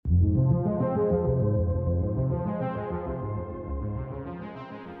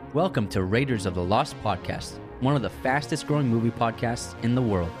Welcome to Raiders of the Lost Podcast, one of the fastest growing movie podcasts in the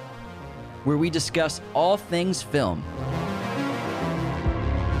world, where we discuss all things film.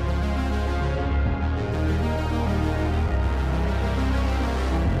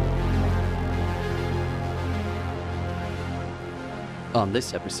 On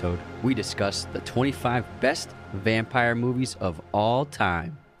this episode, we discuss the 25 best vampire movies of all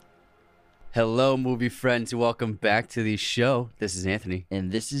time. Hello, movie friends. Welcome back to the show. This is Anthony.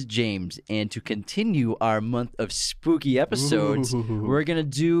 And this is James. And to continue our month of spooky episodes, we're going to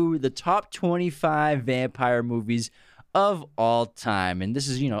do the top 25 vampire movies of all time. And this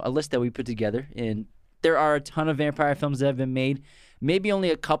is, a list that we put together. And there are a ton of vampire films that have been made. Maybe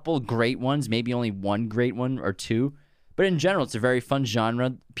only a couple great ones, maybe only one great one or two. But in general, it's a very fun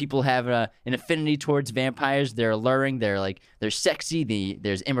genre. People have an affinity towards vampires. They're alluring. They're sexy.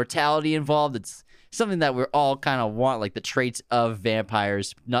 There's immortality involved. It's something that we all kind of want, like the traits of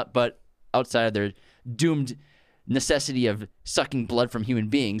vampires, but outside of their doomed necessity of sucking blood from human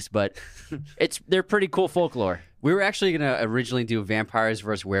beings. But they're pretty cool folklore. We were actually going to originally do vampires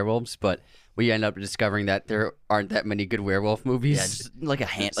versus werewolves, but we end up discovering that there aren't that many good werewolf movies. Yeah, just like a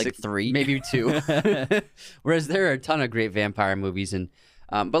hand, like three, maybe two. Whereas there are a ton of great vampire movies, and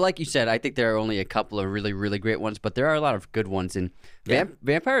but like you said, I think there are only a couple of really, really great ones, but there are a lot of good ones. And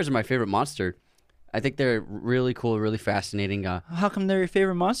vampires are my favorite monster. I think they're really cool, really fascinating. How come they're your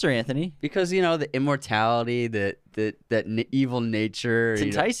favorite monster, Anthony? Because the immortality, that evil nature. It's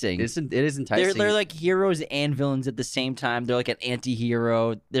enticing. It is enticing. They're like heroes and villains at the same time. They're like an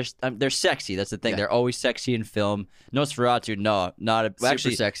anti-hero. They're sexy. That's the thing. Yeah. They're always sexy in film. Nosferatu,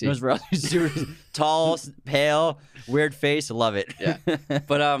 super sexy. Nosferatu, super tall, pale, weird face. I love it. Yeah,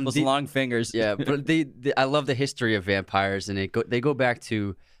 but those long fingers. Yeah, but I love the history of vampires, and they go back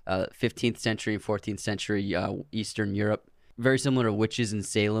to 15th century and 14th century Eastern Europe. Very similar to witches in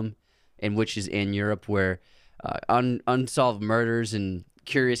Salem and witches in Europe, where unsolved murders and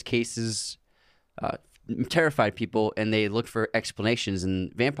curious cases terrified people, and they looked for explanations.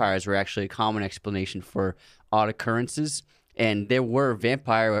 And vampires were actually a common explanation for odd occurrences. And there were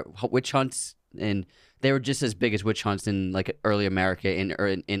vampire witch hunts, and they were just as big as witch hunts in like early America in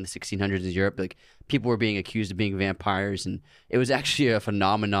the 1600s in Europe. Like, people were being accused of being vampires, and it was actually a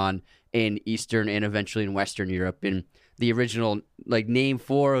phenomenon in Eastern and eventually in Western Europe. And the original name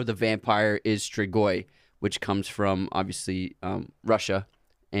for the vampire is Strigoi, which comes from obviously Russia,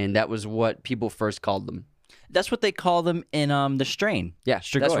 and that was what people first called them. That's what they call them in The Strain. Yeah,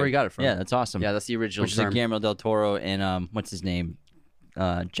 Strigoi. That's where he got it from. Yeah, that's awesome. Yeah, that's the original Which term. is Guillermo del Toro and what's his name?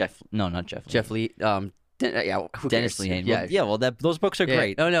 Not Jeff Lee. Dennis Lehane. Well, those books are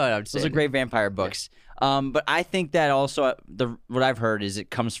great. No, those are great vampire books. Yeah. But I think that also what I've heard is it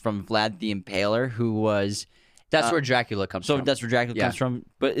comes from Vlad the Impaler, who was. That's where Dracula comes from. So that's where Dracula comes from.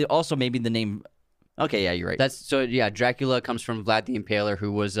 But it also maybe the name. Okay, yeah, you're right. Dracula comes from Vlad the Impaler,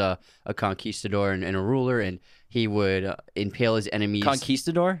 who was a conquistador and a ruler, and he would impale his enemies.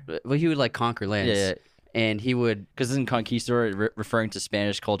 Conquistador? Well, he would conquer lands. Yeah. And he would, because isn't conquistador referring to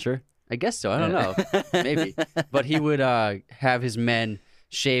Spanish culture? I guess so. I don't know. Maybe. But he would have his men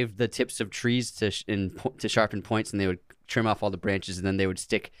shave the tips of trees to sharpen points, and they would trim off all the branches, and then they would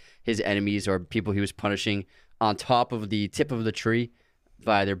stick his enemies or people he was punishing on top of the tip of the tree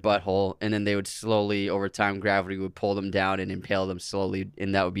by their butthole, and then they would slowly, over time, gravity would pull them down and impale them slowly,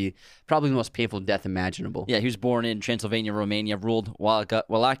 and that would be probably the most painful death imaginable. Yeah, he was born in Transylvania, Romania, ruled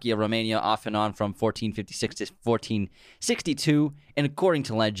Wallachia, Romania, off and on from 1456 to 1462, and according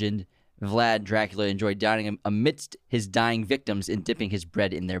to legend, Vlad Dracula enjoyed dining amidst his dying victims and dipping his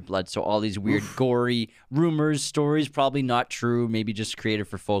bread in their blood. So all these weird, gory rumors, stories, probably not true, maybe just created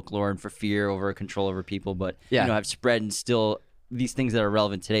for folklore and for fear over control over people, but have spread and still these things that are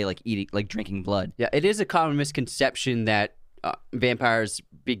relevant today, like drinking blood. Yeah, it is a common misconception that vampires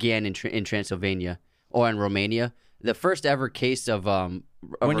began in Transylvania or in Romania. The first ever case of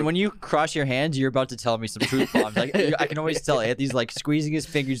when you cross your hands, you're about to tell me some truth bombs. I can always tell Anthony's squeezing his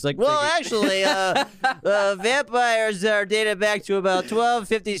fingers. Actually, vampires are dated back to about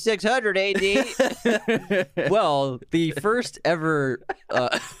 5600 AD. Well, the first ever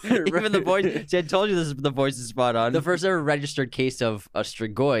even the voice. I told you the voice is spot on. The first ever registered case of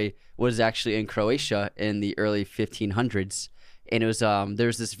Strigoi was actually in Croatia in the early 1500s, and it was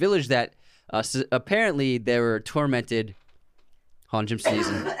there's this village that apparently they were tormented. Hold on, Jim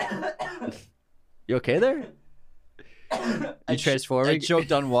sneezing. You okay there? You transforming? I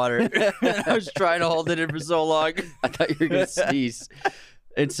choked on water. I was trying to hold it in for so long. I thought you were going to sneeze.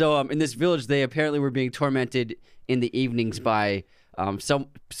 And so in this village, they apparently were being tormented in the evenings by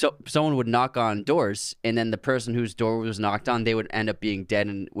someone would knock on doors, and then the person whose door was knocked on, they would end up being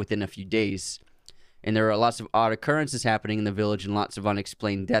dead within a few days. And there were lots of odd occurrences happening in the village and lots of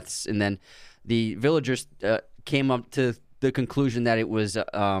unexplained deaths. And then the villagers came up to the conclusion that it was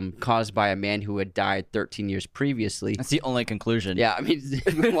caused by a man who had died 13 years previously. That's the only conclusion. Yeah, I mean,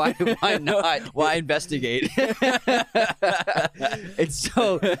 why not? Why investigate? And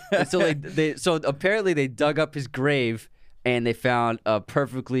so apparently they dug up his grave and they found a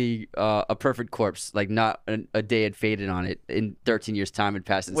perfect corpse, like not a day had faded on it. In 13 years' time had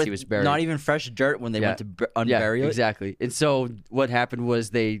passed since he was buried. Not even fresh dirt when they went to unbury it. Exactly. And so what happened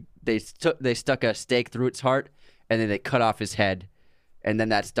was they stuck a stake through its heart, and then they cut off his head, and then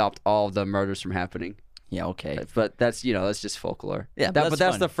that stopped all the murders from happening. Yeah, okay. But that's just folklore. Yeah, but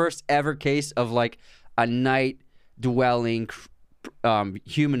that's the first ever case of like a night-dwelling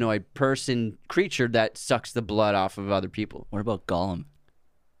humanoid creature that sucks the blood off of other people. What about Gollum?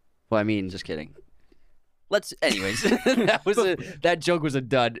 Well, I mean, Just kidding. Anyways. that joke was a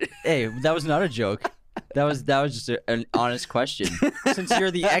dud. Hey, that was not a joke. That was just an honest question. Since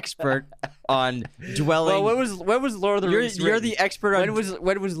you're the expert on dwelling. Well, when was Lord of the Rings written? You're the expert on.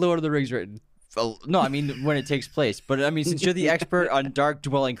 When was Lord of the Rings written? No, I mean when it takes place. But I mean, since you're the expert on dark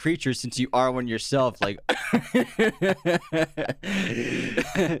dwelling creatures, since you are one yourself, like.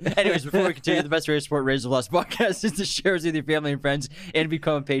 Anyways, before we continue, the best way to support Raiders of the Lost podcast is to share it with your family and friends and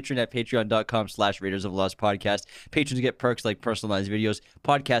become a patron at patreon.com/Raiders of the Lost podcast. Patrons get perks like personalized videos,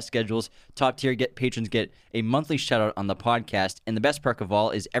 podcast schedules. Top tier patrons get a monthly shout out on the podcast. And the best perk of all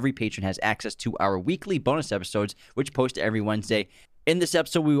is every patron has access to our weekly bonus episodes, which post every Wednesday. In this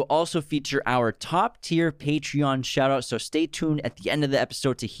episode, we will also feature our top-tier Patreon shout-out, so stay tuned at the end of the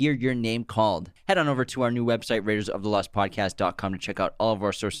episode to hear your name called. Head on over to our new website, RaidersOfTheLostPodcast.com, to check out all of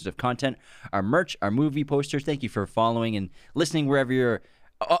our sources of content, our merch, our movie posters. Thank you for following and listening wherever you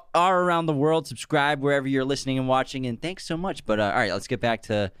are around the world. Subscribe wherever you're listening and watching, and thanks so much. But all right, let's get back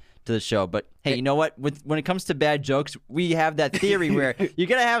to the show. But hey, you know what? When it comes to bad jokes, we have that theory where you're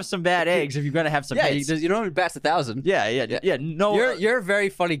gonna have some bad eggs if you're gonna have some hits. You don't bat 1,000. Yeah. No, you're a very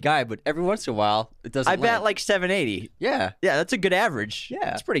funny guy, but every once in a while it doesn't. I bat like 780. Yeah, that's a good average.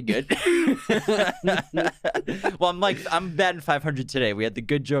 Yeah, it's pretty good. Well, I'm batting 500 today. We had the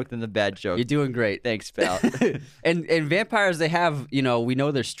good joke, then the bad joke. You're doing great. Thanks, pal. and vampires, they have, we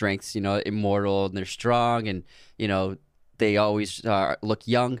know their strengths. Immortal, and they're strong, and they always look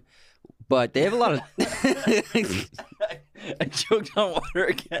young. But they have a lot of. I choked on water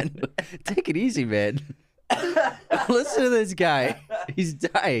again. Take it easy, man. Listen to this guy. He's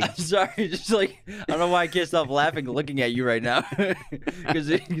dying. I'm sorry. Just I don't know why I can't stop laughing looking at you right now. Because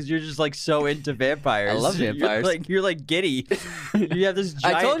you're just so into vampires. I love vampires. You're like giddy. You have this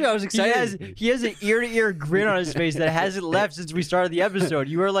giant. I told you I was excited. He has an ear-to-ear grin on his face that hasn't left since we started the episode.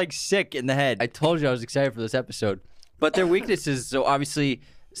 You were sick in the head. I told you I was excited for this episode. But their weaknesses, so obviously.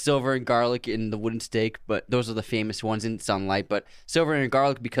 Silver and garlic in the wooden stake, but those are the famous ones in sunlight. But silver and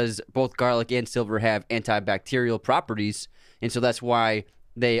garlic, because both garlic and silver have antibacterial properties, and so that's why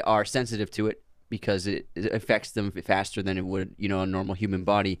they are sensitive to it, because it affects them faster than it would, a normal human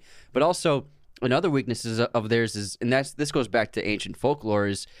body. But also, another weakness of theirs is, and this goes back to ancient folklore,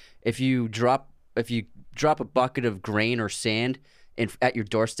 is if you drop a bucket of grain or sand at your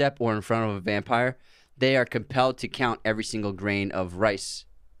doorstep or in front of a vampire, they are compelled to count every single grain of rice.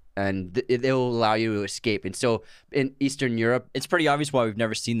 And it will allow you to escape. And so in Eastern Europe... It's pretty obvious why we've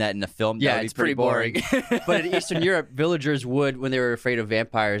never seen that in a film. Yeah, it's pretty boring. But in Eastern Europe, villagers would, when they were afraid of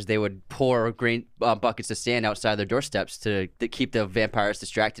vampires, they would pour grain buckets of sand outside their doorsteps to keep the vampires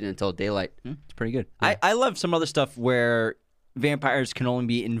distracted until daylight. It's pretty good. Yeah. I love some other stuff where vampires can only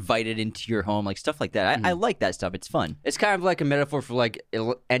be invited into your home, stuff like that. I like that stuff. It's fun. It's kind of like a metaphor for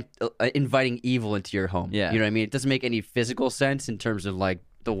inviting evil into your home. Yeah. You know what I mean? It doesn't make any physical sense in terms of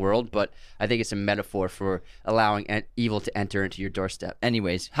the world, but I think it's a metaphor for allowing evil to enter into your doorstep.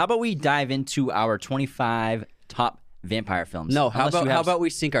 Anyways, how about we dive into our 25 top vampire films? No, how about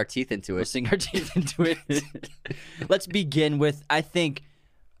we sink our teeth into it? We'll sink our teeth into it. Let's begin with, I think,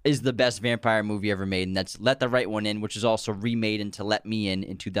 is the best vampire movie ever made, and that's Let the Right One In, which is also remade into Let Me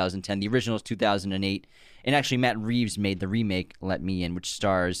In 2010. The original is 2008, and actually Matt Reeves made the remake Let Me In, which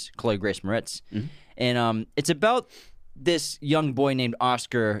stars Chloe Grace Moretz. Mm-hmm. And it's about this young boy named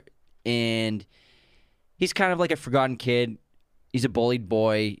Oscar, and he's kind of like a forgotten kid. He's a bullied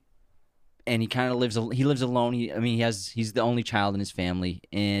boy, and he kind of lives alone. He's the only child in his family,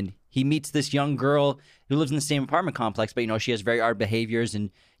 and he meets this young girl who lives in the same apartment complex, but she has very odd behaviors, and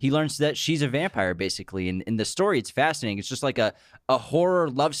he learns that she's a vampire, basically. And in the story, it's fascinating. It's just like a horror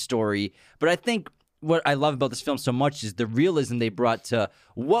love story. But I think what I love about this film so much is the realism they brought to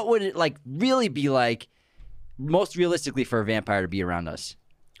what would it like really be like most realistically for a vampire to be around us.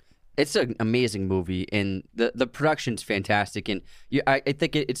 It's an amazing movie, and the production's fantastic, and I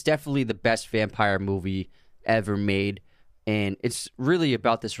think it's definitely the best vampire movie ever made, and it's really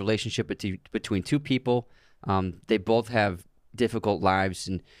about this relationship between two people. They both have difficult lives,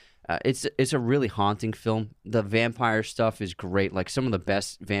 and it's a really haunting film. The vampire stuff is great, like some of the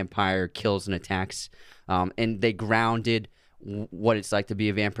best vampire kills and attacks, and they grounded what it's like to be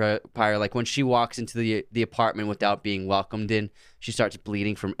a vampire. Like when she walks into the apartment without being welcomed in, she starts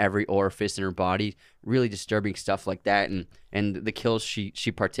bleeding from every orifice in her body. Really disturbing stuff like that, and the kills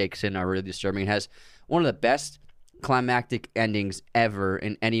she partakes in are really disturbing. It has one of the best climactic endings ever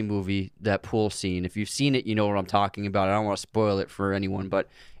in any movie. That pool scene, if you've seen it, you know what I'm talking about. I don't want to spoil it for anyone, but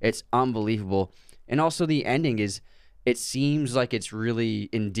it's unbelievable. And also the ending it seems like it's really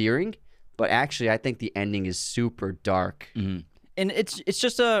endearing, but actually, I think the ending is super dark. Mm-hmm. And it's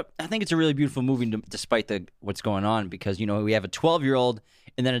just I think it's a really beautiful movie despite what's going on, because, you know, we have a 12-year-old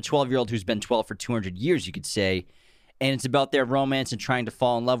and then a 12-year-old who's been 12 for 200 years, you could say. And it's about their romance and trying to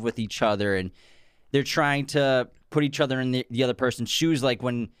fall in love with each other. And they're trying to put each other in the other person's shoes. Like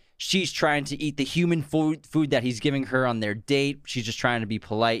when she's trying to eat the human food that he's giving her on their date, she's just trying to be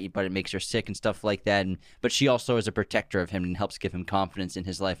polite, but it makes her sick and stuff like that. But she also is a protector of him and helps give him confidence in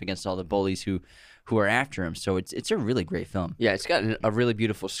his life against all the bullies who are after him. So it's a really great film. Yeah, it's got a really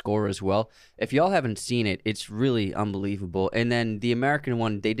beautiful score as well. If y'all haven't seen it, it's really unbelievable. And then the American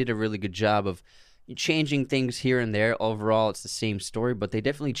one, they did a really good job of changing things here and there. Overall, it's the same story, but they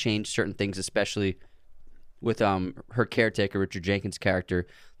definitely changed certain things, especially with her caretaker, Richard Jenkins' character.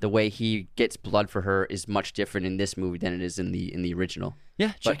 The way he gets blood for her is much different in this movie than it is in the original.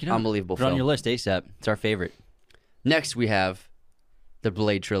 Yeah, check it out. Unbelievable Put it film. on your list ASAP. It's our favorite. Next, we have the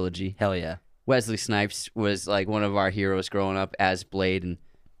Blade trilogy. Hell yeah. Wesley Snipes was like one of our heroes growing up as Blade, and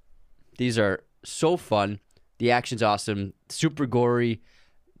these are so fun. The action's awesome, super gory,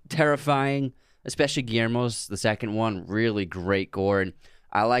 terrifying, especially Guillermo's, the second one, really great gore. And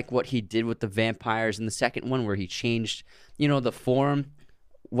I like what he did with the vampires in the second one, where he changed, the form,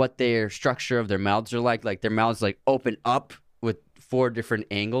 what their structure of their mouths are like. Like their mouths like open up with 4 different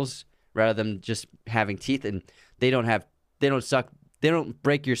angles rather than just having teeth, and they don't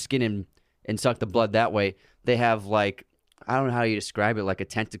break your skin and suck the blood that way. They have like, I don't know how you describe it, like a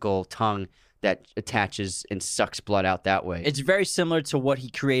tentacle tongue that attaches and sucks blood out that way. It's very similar to what he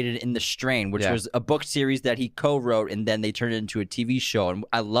created in The Strain, which was a book series that he co-wrote, and then they turned it into a TV show. And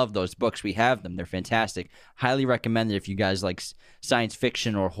I love those books. We have them. They're fantastic. Highly recommended if you guys like science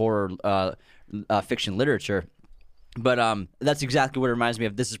fiction or horror fiction literature. But that's exactly what it reminds me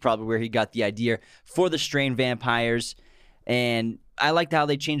of. This is probably where he got the idea for the Strain vampires. And I liked how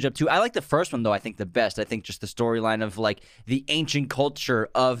they changed up too. I like the first one though, I think the best. I think just the storyline of like the ancient culture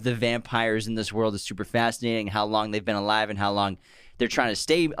of the vampires in this world is super fascinating. How long they've been alive and how long they're trying to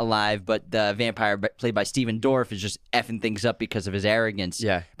stay alive. But the vampire played by Steven Dorff is just effing things up because of his arrogance.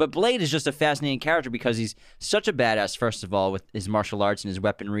 Yeah. But Blade is just a fascinating character because he's such a badass, first of all, with his martial arts and his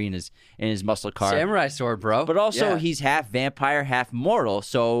weaponry and his muscle car. Samurai sword, bro. But also he's half vampire, half mortal,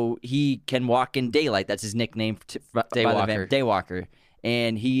 so he can walk in daylight. That's his nickname. Daywalker.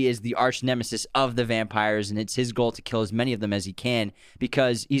 And he is the arch nemesis of the vampires, and it's his goal to kill as many of them as he can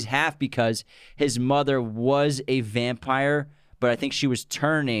because his mother was a vampire, but I think she was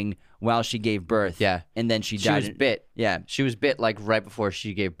turning while she gave birth. Yeah. And then she died. She was bit. Yeah. She was bit like right before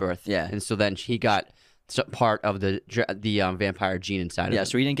she gave birth. Yeah. And so then he got part of the vampire gene inside of him. Yeah,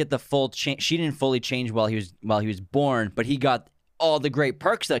 so he didn't get the full change. She didn't fully change while he was born, but he got all the great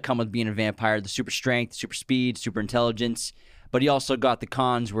perks that come with being a vampire, the super strength, super speed, super intelligence. But he also got the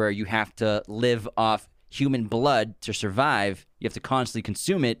cons where you have to live off human blood to survive. You have to constantly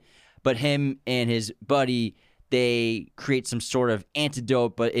consume it. But him and his buddy, they create some sort of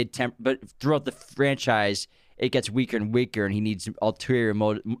antidote, but throughout the franchise, it gets weaker and weaker, and he needs ulterior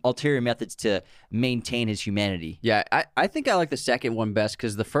methods to maintain his humanity. Yeah, I think I like the second one best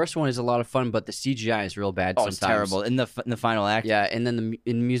because the first one is a lot of fun, but the CGI is real bad sometimes. It's terrible in the final act. Yeah, and then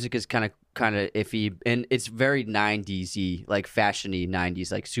the music is kind of iffy, and it's very 90s-y, like fashion-y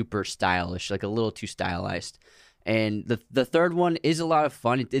 90s, like super stylish, like a little too stylized. And the third one is a lot of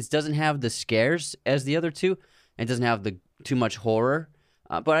fun. It doesn't have the scares as the other two, and it doesn't have too much horror.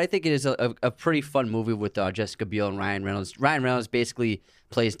 But I think it is a pretty fun movie with Jessica Biel and Ryan Reynolds. Ryan Reynolds basically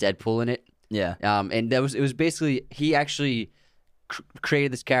plays Deadpool in it. Yeah. And it was basically he actually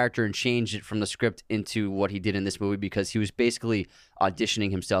created this character and changed it from the script into what he did in this movie because he was basically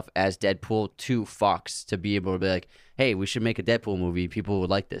auditioning himself as Deadpool to Fox to be able to be like, hey, we should make a Deadpool movie. People would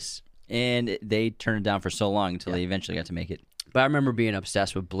like this. and they turned it down for so long until they eventually got to make it. But I remember being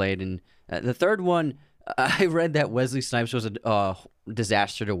obsessed with Blade, and the third one, I read that Wesley Snipes was a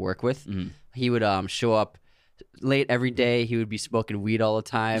disaster to work with. He would show up late every day. He would be smoking weed all the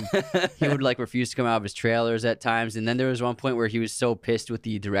time. He would like refuse to come out of his trailers at times. And then there was one point where he was so pissed with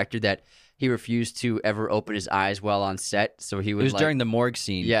the director that he refused to ever open his eyes while on set. So he would. It was during the morgue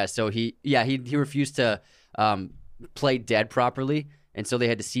scene. Yeah. So he refused to play dead properly, and so they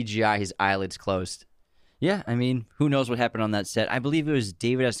had to CGI his eyelids closed. Yeah, I mean, who knows what happened on that set? I believe it was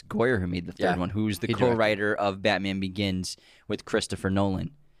David S. Goyer who made the third one, who's the co-writer of Batman Begins with Christopher Nolan.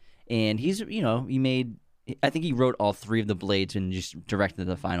 And he's, he made, I think he wrote all three of the Blades and just directed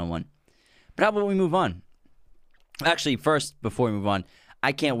the final one. But how about we move on? Actually, first, before we move on,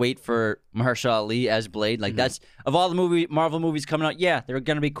 I can't wait for Mahershala Ali as Blade. Like, that's, of all the Marvel movies coming out, yeah, they're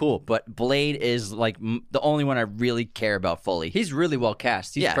going to be cool. But Blade is, like, the only one I really care about fully. He's really well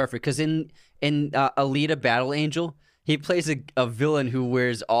cast. He's perfect. Because in Alita Battle Angel, he plays a villain who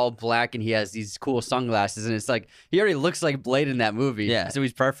wears all black and he has these cool sunglasses, and it's like he already looks like Blade in that movie. Yeah, so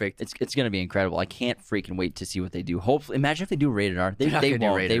he's perfect. It's gonna be incredible. I can't freaking wait to see what they do. Hopefully, imagine if they do rated R.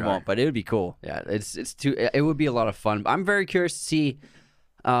 They won't, but it would be cool. Yeah, it would be a lot of fun. I'm very curious to see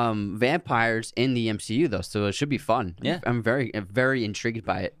vampires in the MCU though, so it should be fun. Yeah, I'm very intrigued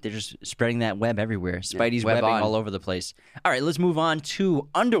by it. They're just spreading that web everywhere. Spidey's webbing all over the place. All right, let's move on to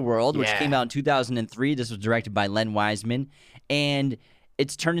Underworld, which came out in 2003. This was directed by Len Wiseman, and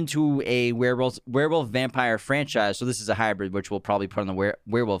it's turned into a werewolf vampire franchise. So this is a hybrid, which we'll probably put on the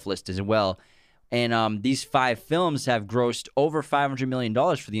werewolf list as well. And these 5 films have grossed over $500 million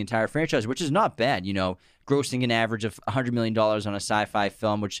for the entire franchise, which is not bad, grossing an average of $100 million on a sci-fi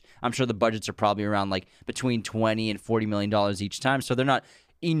film, which I'm sure the budgets are probably around like between $20 and $40 million each time. So they're not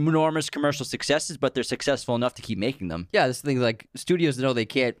enormous commercial successes, but they're successful enough to keep making them. Yeah, this thing, like, studios know they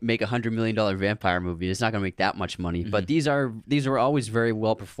can't make $100 million vampire movie. It's not going to make that much money. But these are always very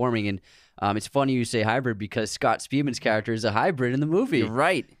well performing, and it's funny you say hybrid because Scott Speedman's character is a hybrid in the movie. You're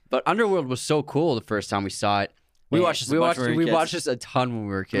right. But Underworld was so cool the first time we saw it. We watched this a ton when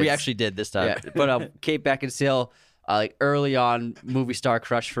we were kids. We actually did this time. Yeah. But Kate Beckinsale, like early on, movie star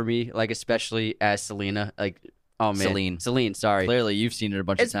crush for me, like especially as Selena. Like, oh man, Celine. Sorry. Clearly, you've seen it a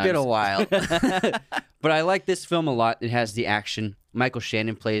bunch of times. It's been a while. But I like this film a lot. It has the action. Michael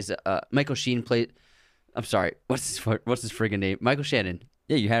Sheen plays. I'm sorry. What's his friggin' name? Michael Shannon.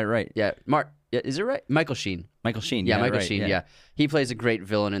 Yeah, you had it right. Yeah, Yeah, is it right? Michael Sheen. Michael Sheen. Yeah, Michael right, Sheen. Yeah, he plays a great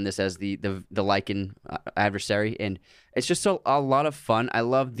villain in this as the Lycan adversary, and it's just a lot of fun. I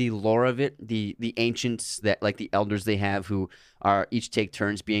love the lore of it. The ancients that, like, the elders they have who are each take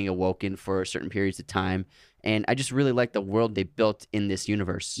turns being awoken for certain periods of time, and I just really like the world they built in this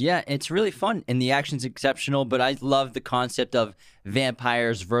universe. Yeah, it's really fun, and the action's exceptional. But I love the concept of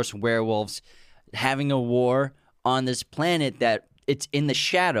vampires versus werewolves having a war on this planet that. It's in the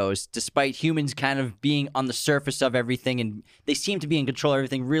shadows, despite humans kind of being on the surface of everything, and they seem to be in control of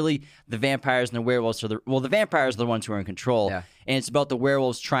everything. Really, the vampires and the werewolves are the vampires are the ones who are in control, and it's about the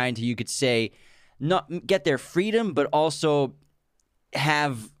werewolves trying to, you could say, not get their freedom, but also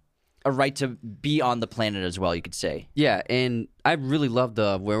have a right to be on the planet as well, you could say. Yeah, and I really love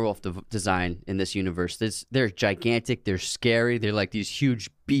the werewolf design in this universe. They're gigantic, they're scary, they're like these huge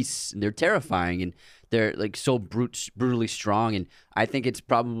beasts, and they're terrifying, and they're like so brutally strong, and I think it's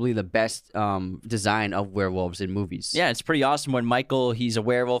probably the best design of werewolves in movies. Yeah, it's pretty awesome when Michael, he's a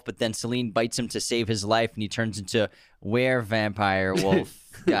werewolf, but then Celine bites him to save his life, and he turns into vampire wolf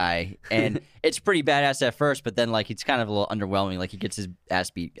guy. And it's pretty badass at first, but then, like, it's kind of a little underwhelming. Like, he gets his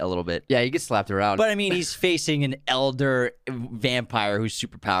ass beat a little bit. Yeah, he gets slapped around. But, I mean, he's facing an elder vampire who's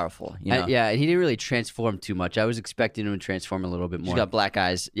super powerful, yeah, and he didn't really transform too much. I was expecting him to transform a little bit more. He's got black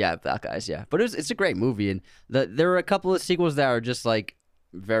eyes. Yeah, black eyes, yeah. But it's a great movie, and there are a couple of sequels that are just, like,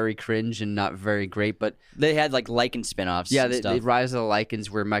 very cringe and not very great, but they had like Lycan spinoffs. Yeah, the Rise of the Lycans,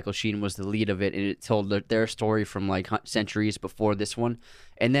 where Michael Sheen was the lead of it, and it told their story from like centuries before this one.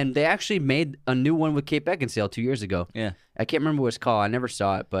 And then they actually made a new one with Kate Beckinsale 2 years ago. Yeah, I can't remember what it's called. I never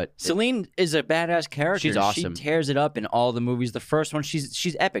saw it, but Celine is a badass character. She's awesome. She tears it up in all the movies. The first one,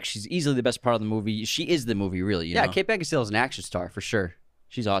 she's epic. She's easily the best part of the movie. She is the movie, really. You know? Kate Beckinsale is an action star for sure.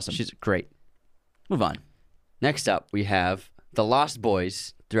 She's awesome. She's great. Move on. Next up, we have The Lost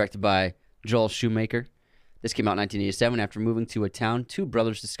Boys, directed by Joel Schumacher. This came out in 1987. After moving to a town, two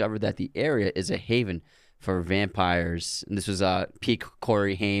brothers discovered that the area is a haven for vampires. And this was peak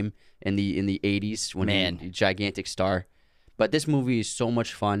Corey Haim in the 80s when he was a gigantic star. But this movie is so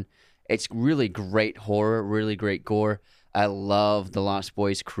much fun. It's really great horror, really great gore. I love the Lost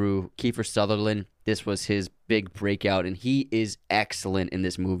Boys crew. Kiefer Sutherland, this was his big breakout, and he is excellent in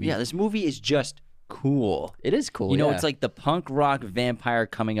this movie. Yeah, this movie is just cool. It is cool. You know, yeah. it's like the punk rock vampire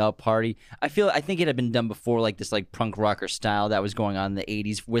coming out party. I think it had been done before, like this like punk rocker style that was going on in the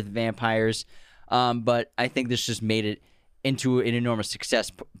 80s with vampires. But I think this just made it into an enormous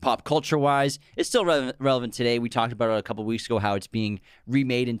success pop culture wise. It's still relevant today. We talked about it a couple weeks ago how it's being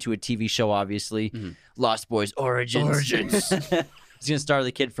remade into a TV show, obviously. Lost Boys Origins. He's going to star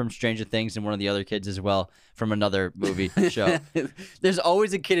the kid from Stranger Things and one of the other kids as well from another movie show. There's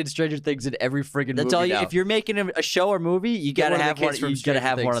always a kid in Stranger Things in every friggin' movie. That's all you, now. if you're making a show or movie, you got to have one. You got to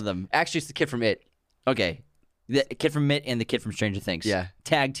have one of them. Actually, it's the kid from It. Okay. The kid from It and the kid from Stranger Things. Yeah.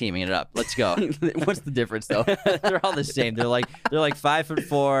 Tag teaming it up. Let's go. What's the difference though? They're all the same. They're like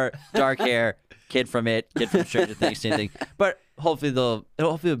 5'4", dark hair, kid from It, kid from Stranger Things, same thing. But hopefully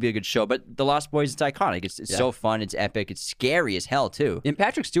it'll be a good show. But The Lost Boys, it's iconic. It's so fun. It's epic. It's scary as hell too. And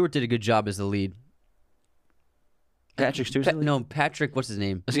Patrick Stewart did a good job as the lead. Patrick Stewart. Patrick. What's his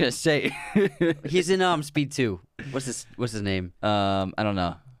name? I was gonna say he's in Speed 2. What's his name? I don't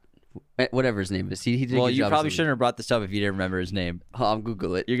know. Whatever his name is. He did a well, good you job probably as the shouldn't have brought this up if you didn't remember his name. I'll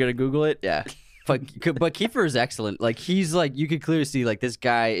Google it. You're gonna Google it? Yeah. But Kiefer is excellent. Like he's like you could clearly see like this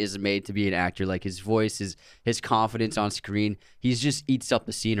guy is made to be an actor. Like his voice, his confidence on screen. He's just eats up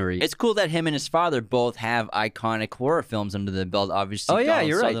the scenery. It's cool that him and his father both have iconic horror films under the belt. Obviously, oh yeah, Donald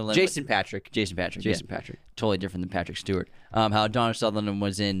you're Sutherland, right. Jason Patrick. Jason Patrick. Totally different than Patrick Stewart. How Donald Sutherland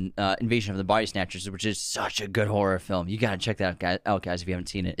was in Invasion of the Body Snatchers, which is such a good horror film. You gotta check that out, guys, if you haven't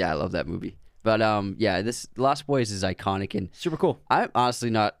seen it. Yeah, I love that movie. But this Lost Boys is iconic and super cool. I'm honestly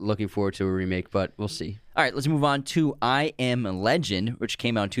not looking forward to a remake, but we'll see. All right, let's move on to I Am Legend, which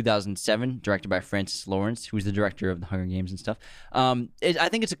came out in 2007, directed by Francis Lawrence, who's the director of the Hunger Games and stuff. I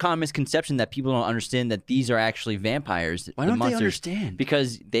think it's a common misconception that people don't understand that these are actually vampires. Why don't they monsters, understand?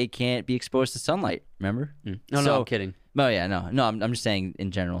 Because they can't be exposed to sunlight. Remember? No, I'm kidding. Oh yeah, no. I'm just saying in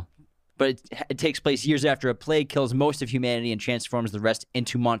general. But it takes place years after a plague kills most of humanity and transforms the rest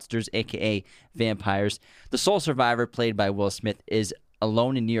into monsters, a.k.a. vampires. The sole survivor, played by Will Smith, is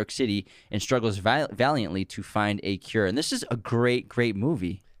alone in New York City and struggles valiantly to find a cure. And this is a great, great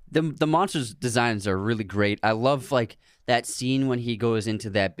movie. The monsters' designs are really great. I love like that scene when he goes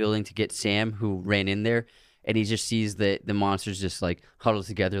into that building to get Sam, who ran in there, and he just sees the monsters just like huddled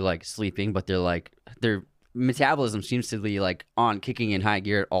together, like sleeping, but they're metabolism seems to be like on kicking in high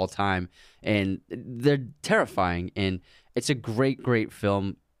gear at all time, and they're terrifying. And it's a great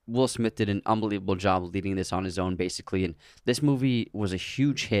film. Will Smith did an unbelievable job leading this on his own, basically, and this movie was a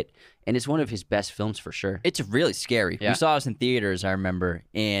huge hit, and it's one of his best films for sure. It's really scary. Yeah. We saw this in theaters, I remember,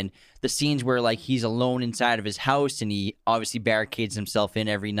 and the scenes where like he's alone inside of his house and he obviously barricades himself in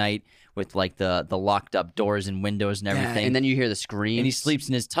every night with like the locked up doors and windows and everything. Yeah, and then you hear the screams. And he sleeps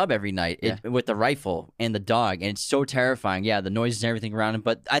in his tub every night with the rifle and the dog, and it's so terrifying. Yeah, the noises and everything around him.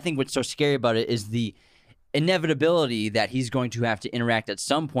 But I think what's so scary about it is the inevitability that he's going to have to interact at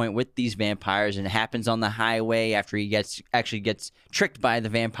some point with these vampires, and it happens on the highway after he gets tricked by the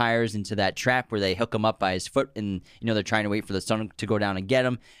vampires into that trap where they hook him up by his foot, and they're trying to wait for the sun to go down and get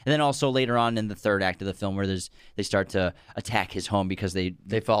him. And then also later on in the third act of the film where they start to attack his home because they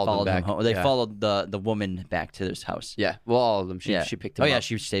followed him back. Home. They followed the woman back to his house. Yeah, well, all of them. She picked him up. Oh yeah,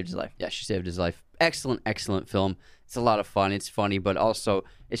 she saved his life. Yeah, she saved his life. Excellent film. It's a lot of fun. It's funny, but also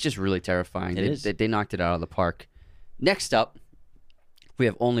it's just really terrifying. They knocked it out of the park. Next up, we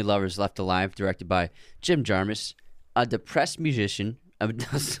have Only Lovers Left Alive, directed by Jim Jarmusch. A depressed musician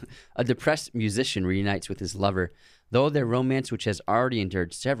reunites with his lover, though their romance, which has already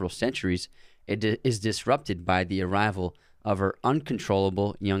endured several centuries, is disrupted by the arrival of her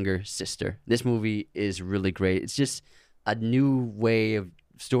uncontrollable younger sister. This movie is really great. It's just a new way of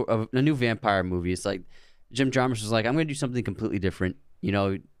a new vampire movie. It's like Jim Jarmusch was like, I'm going to do something completely different.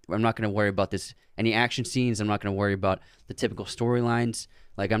 I'm not going to worry about any action scenes. I'm not going to worry about the typical storylines.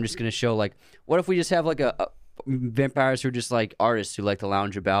 Like, I'm just going to show, like, what if we just have, like, a vampires who are just, like, artists who like to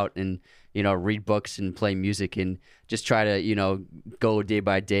lounge about and, read books and play music and just try to, go day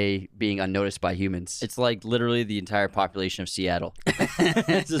by day being unnoticed by humans. It's like literally the entire population of Seattle.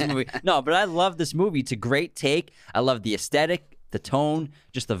 It's this movie. No, but I love this movie. It's a great take. I love the aesthetic, the tone,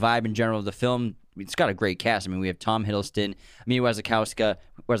 just the vibe in general of the film. It's got a great cast. I mean, we have Tom Hiddleston, Mia Wasikowska.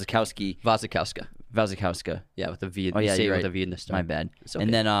 Wasikowska. Yeah, with a V. Oh, yeah, you say you're it right. with a V in the start. My bad. Okay.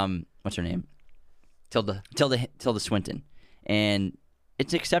 And then, what's her name? Tilda Swinton. And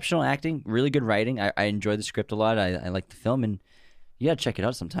it's exceptional acting, really good writing. I enjoy the script a lot. I like the film, and you gotta check it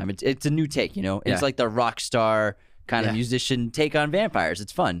out sometime. It's a new take, It's like the rock star kind of musician take on vampires.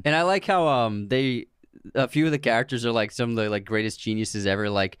 It's fun. And I like how a few of the characters are like some of the like greatest geniuses ever.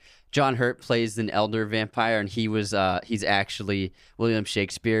 Like John Hurt plays an elder vampire, and he's actually William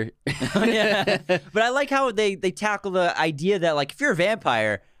Shakespeare. Yeah, but I like how they tackle the idea that like if you're a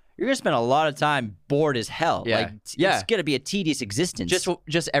vampire, you're gonna spend a lot of time bored as hell. Yeah. Like it's gonna be a tedious existence.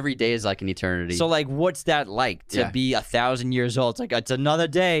 Just every day is like an eternity. So like, what's that like to be 1,000 years old? It's like it's another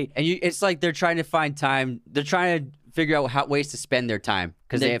day, and it's like they're trying to find time. They're trying to figure out ways to spend their time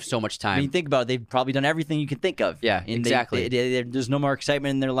because they have so much time. I mean, think about it, they've probably done everything you can think of. Yeah, and exactly. There's no more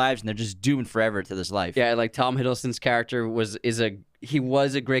excitement in their lives, and they're just doomed forever to this life. Yeah, like Tom Hiddleston's character was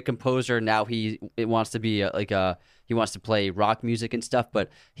a great composer. Now he wants to be he wants to play rock music and stuff, but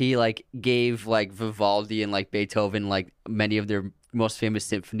he like gave like Vivaldi and like Beethoven like many of their most famous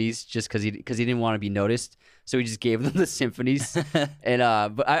symphonies just because he didn't want to be noticed, so he just gave them the symphonies.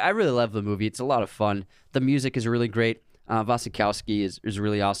 And but I really love the movie. It's a lot of fun. The music is really great. Wasikowski is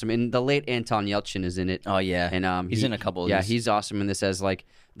really awesome, and the late Anton Yelchin is in it. Oh yeah, and he's in a couple of yeah, these. he's awesome in this as like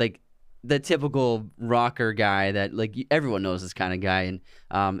the typical rocker guy that like everyone knows this kind of guy, and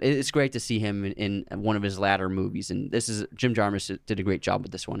it's great to see him in one of his latter movies. And Jim Jarmusch did a great job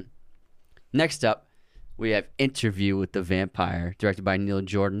with this one. Next up, we have Interview with the Vampire, directed by Neil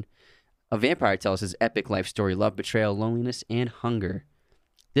Jordan. A vampire tells his epic life story, love, betrayal, loneliness, and hunger.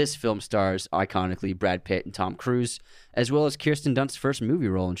 This film stars, iconically, Brad Pitt and Tom Cruise, as well as Kirsten Dunst's first movie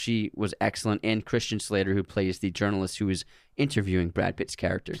role, and she was excellent, and Christian Slater, who plays the journalist who is interviewing Brad Pitt's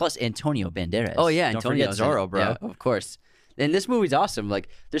character. Plus Antonio Banderas. Oh, yeah, Don't Antonio forget Zorro, bro. Yeah, of course. And this movie's awesome. Like,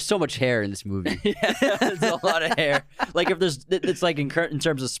 there's so much hair in this movie. Yeah, there's a lot of hair. Like, if it's like in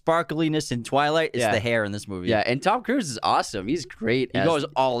terms of sparkliness in Twilight, it's the hair in this movie. Yeah, and Tom Cruise is awesome. He's great. He goes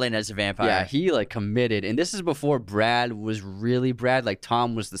all in as a vampire. Yeah, he like committed. And this is before Brad was really Brad. Like,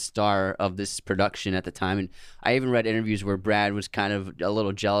 Tom was the star of this production at the time. And I even read interviews where Brad was kind of a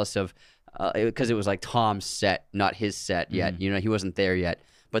little jealous of, because it was like Tom's set, not his set yet. You know, he wasn't there yet.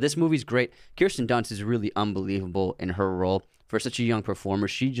 But this movie's great. Kirsten Dunst is really unbelievable in her role. For such a young performer,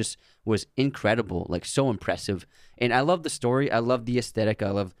 she just was incredible, like so impressive. And I love the story. I love the aesthetic. I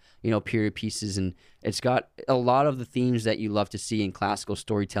love, period pieces. And it's got a lot of the themes that you love to see in classical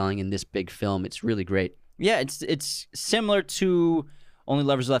storytelling in this big film. It's really great. Yeah, it's similar to Only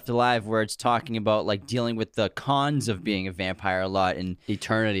Lovers Left Alive, where it's talking about like dealing with the cons of being a vampire a lot and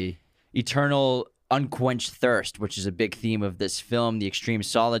eternal unquenched thirst, which is a big theme of this film, the extreme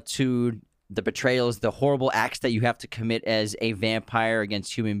solitude, the betrayals, the horrible acts that you have to commit as a vampire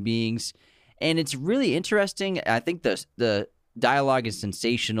against human beings. And it's really interesting. I think the dialogue is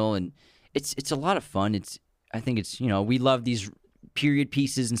sensational, and it's a lot of fun. I think it's we love these period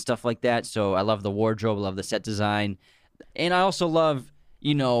pieces and stuff like that. So I love the wardrobe, I love the set design. And I also love,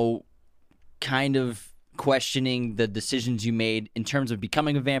 kind of questioning the decisions you made in terms of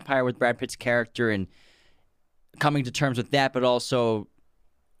becoming a vampire with Brad Pitt's character and coming to terms with that, but also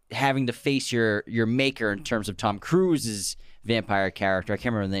having to face your maker in terms of Tom Cruise's vampire character. I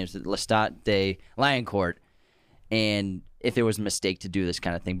can't remember the names, Lestat de Lioncourt, and if it was a mistake to do this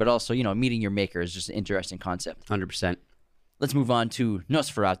kind of thing. But also, meeting your maker is just an interesting concept. 100%. Let's move on to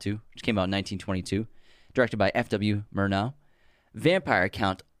Nosferatu, which came out in 1922, directed by F.W. Murnau. Vampire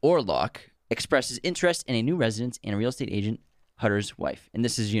Count Orlok expresses interest in a new residence and a real estate agent, Hutter's wife. And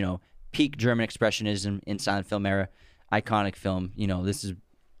this is, peak German expressionism in silent film era, iconic film. This is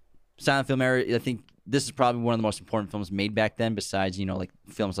silent film era. I think this is probably one of the most important films made back then, besides, like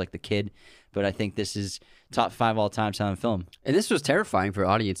films like The Kid. But I think this is top 5 all-time silent film. And this was terrifying for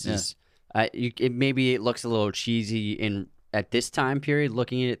audiences. Yeah. Maybe it looks a little cheesy at this time period,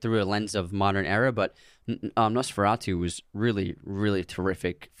 looking at it through a lens of modern era, but Nosferatu was really, really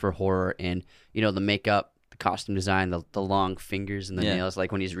terrific for horror. And, the makeup, the costume design, the long fingers and the nails,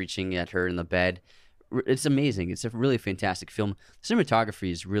 like when he's reaching at her in the bed. It's amazing. It's a really fantastic film.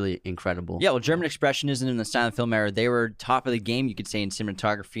 Cinematography is really incredible. Yeah, well, German Expressionism in the silent film era, they were top of the game, you could say, in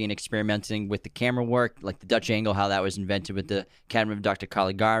cinematography and experimenting with the camera work, like the Dutch angle, how that was invented with the Academy of Dr.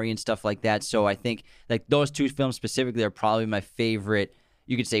 Caligari and stuff like that. So I think like those two films specifically are probably my favorite,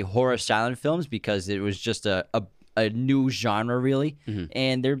 you could say, horror silent films, because it was just a new genre, really. Mm-hmm.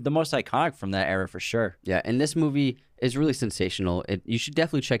 And they're the most iconic from that era for sure. Yeah, and this movie is really sensational. You should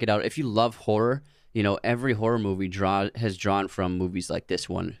definitely check it out. If you love horror, every horror movie has drawn from movies like this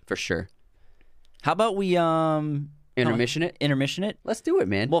one, for sure. How about we intermission it? Intermission it? Let's do it,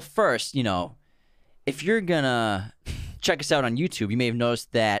 man. Well, first, if you're gonna check us out on YouTube. You may have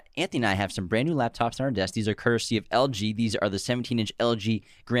noticed that Anthony and I have some brand new laptops on our desk. These are courtesy of LG. These are the 17-inch LG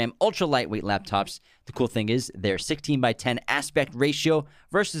Gram ultra lightweight laptops. The cool thing is they're 16:10 aspect ratio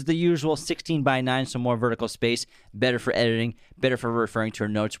versus the usual 16:9, so more vertical space. Better for editing, better for referring to our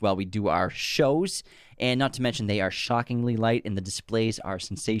notes while we do our shows. And not to mention, they are shockingly light, and the displays are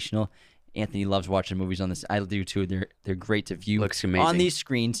sensational. Anthony loves watching movies on this. I do too. They're great to view. Looks amazing. On these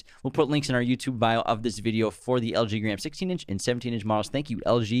screens. We'll put links in our YouTube bio of this video for the LG Gram 16-inch and 17-inch models. Thank you,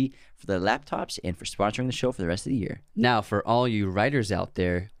 LG, for the laptops and for sponsoring the show for the rest of the year. Now, for all you writers out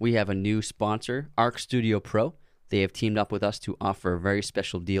there, we have a new sponsor, Arc Studio Pro. They have teamed up with us to offer a very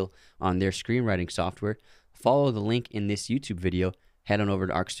special deal on their screenwriting software. Follow the link in this YouTube video. Head on over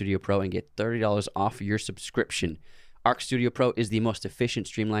to Arc Studio Pro and get $30 off your subscription. Arc Studio Pro is the most efficient,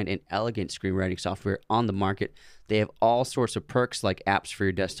 streamlined, and elegant screenwriting software on the market. They have all sorts of perks like apps for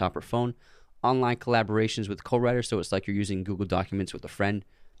your desktop or phone, online collaborations with co-writers, so it's like you're using Google Documents with a friend,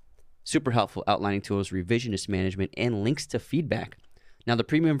 super helpful outlining tools, revisionist management, and links to feedback. Now, the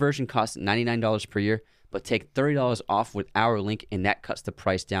premium version costs $99 per year, but take $30 off with our link, and that cuts the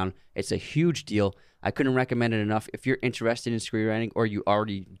price down. It's a huge deal. I couldn't recommend it enough. If you're interested in screenwriting or you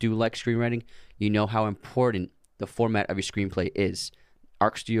already do like screenwriting, you know how important the format of your screenplay is.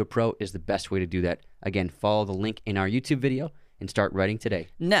 Arc Studio Pro is the best way to do that. Again, follow the link in our YouTube video and start writing today.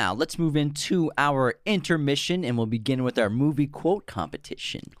 Now, let's move into our intermission, and we'll begin with our movie quote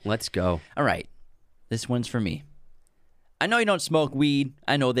competition. Let's go. All right. This one's for me. I know you don't smoke weed.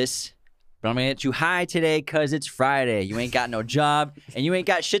 I know this. But I'm going to get you high today because it's Friday. You ain't got no job, and you ain't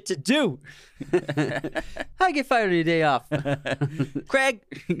got shit to do. I get fired on your day off. Craig.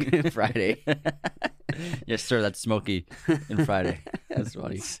 Friday. Yes, sir. That's Smokey in Friday. That's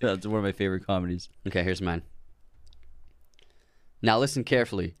funny. That's one of my favorite comedies. Okay, here's mine. Now listen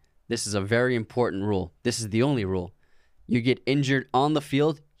carefully. This is a very important rule. This is the only rule. You get injured on the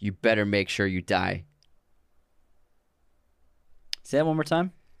field, you better make sure you die. Say that one more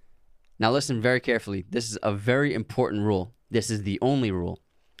time. Now listen very carefully. This is a very important rule. This is the only rule.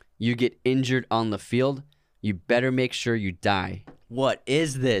 You get injured on the field, you better make sure you die. What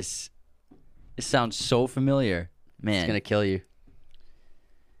is this? It sounds so familiar. Man. It's going to kill you.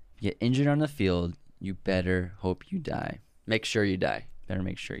 Get injured on the field, you better hope you die. Make sure you die. Better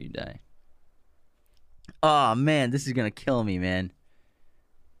make sure you die. Oh, man, this is going to kill me, man.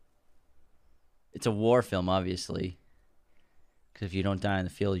 It's a war film, obviously. Because if you don't die in the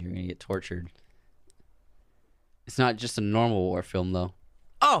field, you're going to get tortured. It's not just a normal war film, though.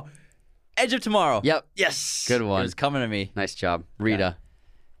 Oh! Edge of Tomorrow. Yep. Yes. Good one. It was coming to me. Nice job. Rita. Yeah.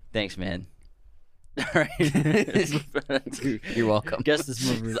 Thanks, man. All right. You're welcome. Guess this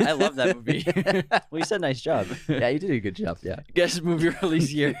movie. I love that movie. Well, you said nice job. Yeah, you did a good job. Yeah. Guess this movie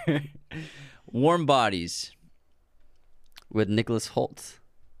release year. Warm Bodies. With Nicholas Hoult.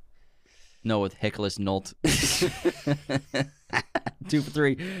 No, with Nicholas Nolt. 2 for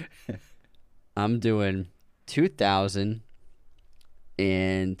 3. I'm doing 2014.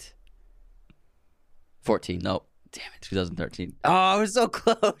 Nope. Damn it, 2013. Oh, I was so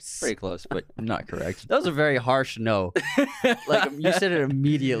close. Pretty close, but not correct. That was a very harsh no. Like, you said it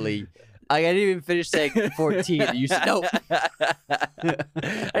immediately. I didn't even finish saying 14. And you said no.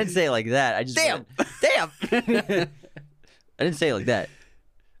 I didn't say it like that. I just Damn. Damn. I didn't say it like that.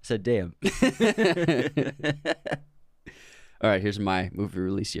 I said damn. All right, here's my movie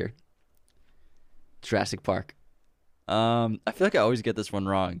release year. Jurassic Park. I feel like I always get this one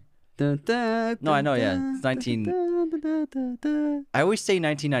wrong. No, I know, yeah. It's 19... I always say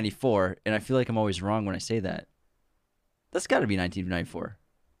 1994, and I feel like I'm always wrong when I say that. That's got to be 1994.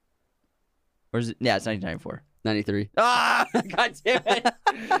 Or is it? Yeah, it's 1994. 93. Ah! God damn it.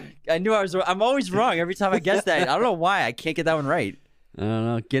 I knew I was wrong. I'm always wrong every time I guess that. I don't know why. I can't get that one right. I don't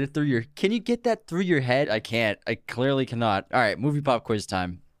know. Get it through your... Can you get that through your head? I can't. I clearly cannot. All right, movie pop quiz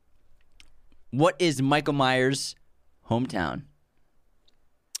time. What is Michael Myers' hometown?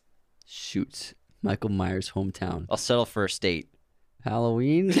 Shoot. Michael Myers' hometown. I'll settle for a state.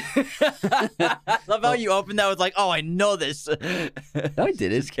 Halloween? Love how you opened that with like, oh, I know this. No, I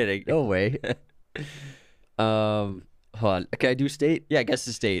did it. Just kidding. No way. Hold on. Can I do state? Yeah, guess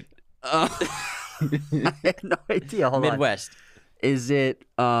the state. I have no idea. Hold Midwest. on. Is it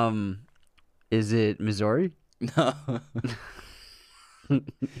Missouri? No.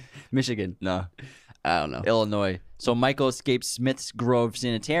 Michigan? No. I don't know. Illinois. So Michael escapes Smith's Grove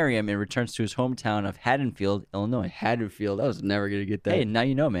Sanitarium and returns to his hometown of Haddonfield, Illinois. Haddonfield. I was never going to get that. Hey, now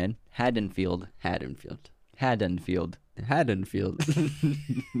you know, man. Haddonfield. Haddonfield. Haddonfield. Haddonfield.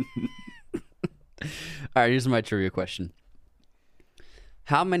 All right, here's my trivia question.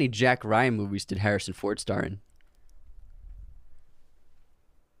 How many Jack Ryan movies did Harrison Ford star in?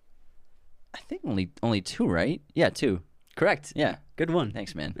 think only 2, right? Yeah, 2. Correct. Yeah. Good one.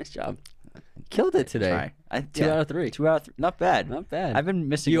 Thanks, man. Nice job. Killed it today. Try. 2 out of 3. 2 out of 3. Not bad. Not bad. I've been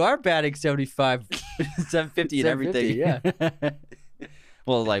missing. You are batting 75. 750 and everything. Yeah.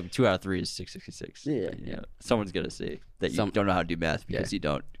 Well, like 2 out of 3 is 666. Yeah. Someone's gonna say that you don't know how to do math because you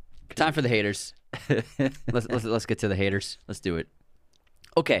don't. Time for the haters. Let's get to the haters. Let's do it.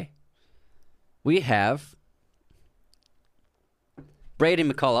 Okay. We have Brady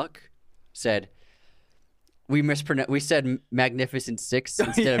McCulloch said we said Magnificent 6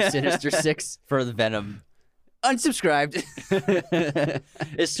 instead of Sinister 6 for the Venom. Unsubscribed.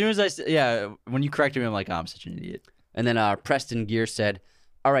 As soon as when you corrected me, I'm like, oh, I'm such an idiot. And then Preston Gear said,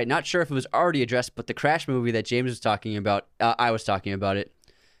 all right, not sure if it was already addressed, but the Crash movie that James was talking about, I was talking about it,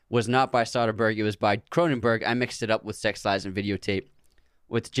 was not by Soderbergh. It was by Cronenberg. I mixed it up with Sex, Lies, and Videotape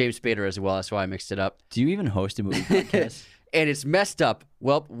with James Spader as well. That's why I mixed it up. Do you even host a movie podcast? And it's messed up.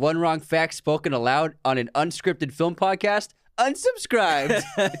 Well, one wrong fact spoken aloud on an unscripted film podcast. Unsubscribed.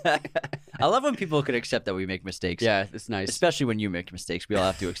 I love when people can accept that we make mistakes. Yeah, it's nice. Especially when you make mistakes. We all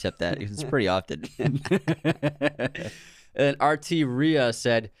have to accept that because it's pretty often. And RT Rhea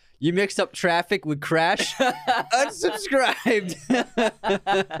said, you mixed up Traffic with Crash. Unsubscribed.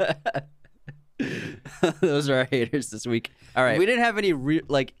 Those are our haters this week. All right. We didn't have any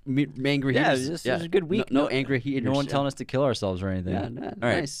angry haters. It was a good week. No angry haters. No one telling us to kill ourselves or anything. Yeah, all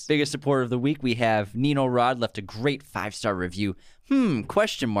right. Nice. Biggest supporter of the week, we have Nino Rod left a great 5-star review.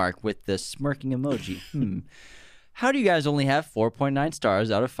 Question mark with the smirking emoji. How do you guys only have 4.9 stars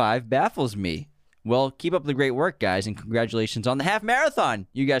out of 5 baffles me. Well, keep up the great work, guys, and congratulations on the half marathon.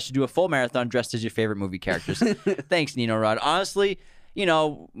 You guys should do a full marathon dressed as your favorite movie characters. Thanks, Nino Rod. Honestly,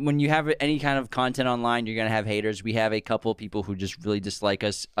 when you have any kind of content online, you're going to have haters. We have a couple people who just really dislike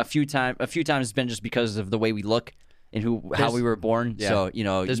us. A few times it's been just because of the way we look and how we were born. Yeah. So,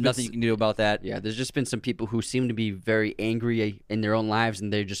 there's nothing you can do about that. Yeah, there's just been some people who seem to be very angry in their own lives,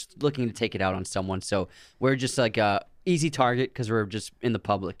 and they're just looking to take it out on someone. So we're just like easy target because we're just in the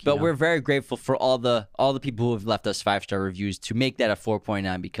public. But we're very grateful for all the people who have left us 5-star reviews to make that a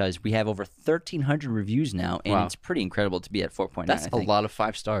 4.9 because we have over 1,300 reviews now, and it's pretty incredible to be at 4.9. That's a lot of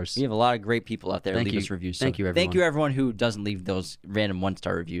 5 stars. We have a lot of great people out there who leave us reviews. So thank you, everyone. Thank you, everyone who doesn't leave those random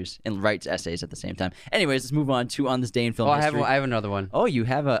 1-star reviews and writes essays at the same time. Anyways, let's move on to On This Day in Film History. I have another one. Oh, you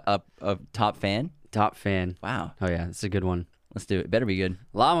have a top fan? Top fan. Wow. Oh, yeah, it's a good one. Let's do it. Better be good.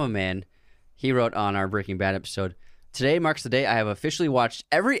 Llama Man, he wrote on our Breaking Bad episode, today marks the day I have officially watched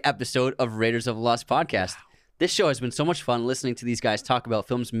every episode of Raiders of the Lost podcast. Wow. This show has been so much fun. Listening to these guys talk about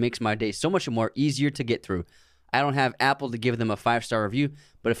films makes my day so much more easier to get through. I don't have Apple to give them a 5-star review,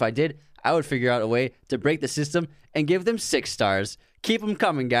 but if I did, I would figure out a way to break the system and give them 6 stars. Keep them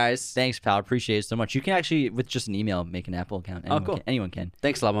coming, guys. Thanks, pal. Appreciate it so much. You can actually, with just an email, make an Apple account. Anyone can.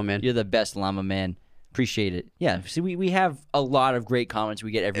 Thanks, Llama Man. You're the best, Llama Man. Appreciate it. Yeah, see, we have a lot of great comments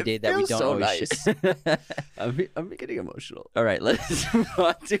we get every day that we don't always nice. I'm getting emotional. All right, let's move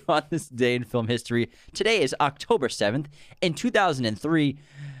on to On This Day in Film History. Today is October 7th. In 2003,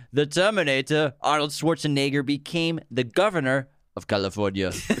 the Terminator, Arnold Schwarzenegger, became the governor of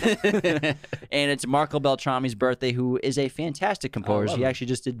California. And it's Marco Beltrami's birthday, who is a fantastic composer. He actually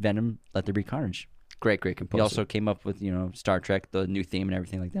just did Venom, Let There Be Carnage. Great composer. He also came up with, Star Trek, the new theme and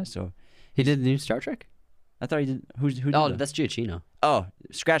everything like that, so... He did the new Star Trek? I thought he did. Who did Oh, that? that's Giacchino. Oh,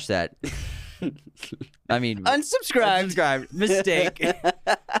 scratch that. I mean... Unsubscribed. Mistake.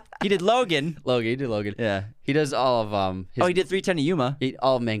 He did Logan. He did Logan. Yeah. He does all of... he did 3:10 to Yuma.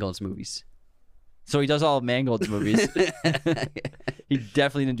 All of Mangold's movies. So he does all of Mangold's movies. He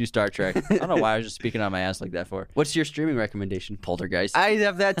definitely didn't do Star Trek. I don't know why I was just speaking on my ass like that for. What's your streaming recommendation? Poltergeist. I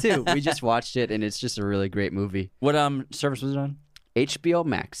have that too. We just watched it, and it's just a really great movie. What service was it on? HBO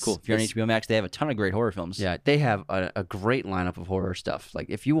Max. Cool. If you're on HBO Max, they have a ton of great horror films. Yeah, they have a great lineup of horror stuff. Like,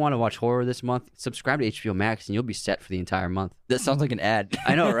 if you want to watch horror this month, subscribe to HBO Max, and you'll be set for the entire month. That sounds like an ad.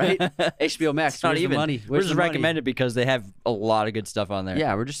 I know, right? HBO Max. It's not even. Money? We're just recommended because they have a lot of good stuff on there.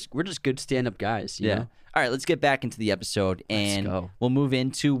 Yeah, we're just good stand-up guys. You know? All right, let's get back into the episode, and Let's go. We'll move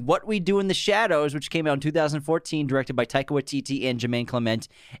into What We Do in the Shadows, which came out in 2014, directed by Taika Waititi and Jermaine Clement.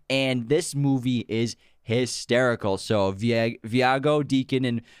 And this movie is hysterical. So Viago, Deacon,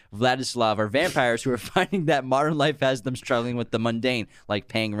 and Vladislav are vampires who are finding that modern life has them struggling with the mundane, like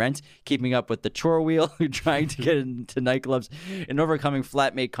paying rent, keeping up with the chore wheel, trying to get into nightclubs, and overcoming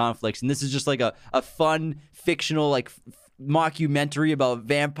flatmate conflicts. And this is just like a fun, fictional, mockumentary about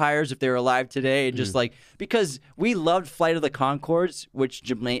vampires if they were alive today, and just because we loved Flight of the Conchords, which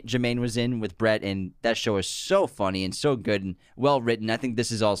Jermaine was in with Brett, and that show is so funny and so good and well written. I think this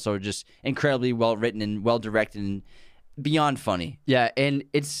is also just incredibly well written and well directed and beyond funny. Yeah, and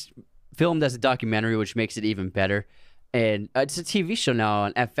it's filmed as a documentary, which makes it even better. And it's a TV show now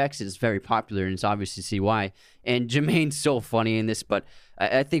on FX. It's very popular, and it's obvious to see why. And Jermaine's so funny in this, but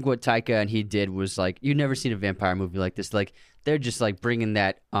I think what Taika and he did was like, you've never seen a vampire movie like this. Like, they're just like bringing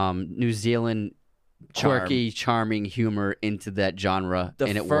that New Zealand quirky, charming humor into that genre,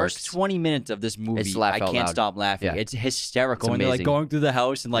 and it first works. 20 minutes of this movie, I can't stop laughing. Yeah. It's hysterical. It's when they're like amazing. going through the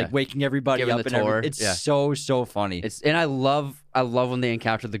house and like waking everybody Giving up the and tour. everything. It's Yeah. so funny. And I love when they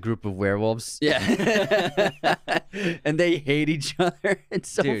encounter the group of werewolves. Yeah. And they hate each other. It's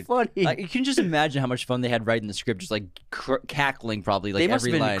so Dude, funny. Like, you can just imagine how much fun they had writing the script, just like cackling probably like they must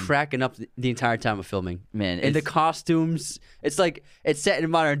every have been line. cracking up the entire time of filming. Man, And the costumes, it's like it's set in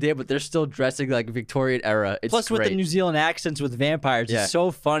modern day, but they're still dressing like Victorian era. It's plus great. with the New Zealand accents with vampires, Yeah. it's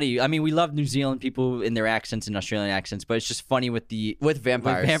so funny. I mean, we love New Zealand people in their accents and Australian accents, but it's just funny with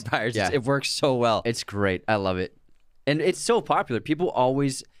vampires. Yeah. It works so well. It's great. I love it. And it's so popular. People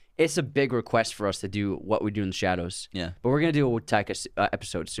always, it's a big request for us to do What We Do in the Shadows. Yeah. But we're going to do a Taika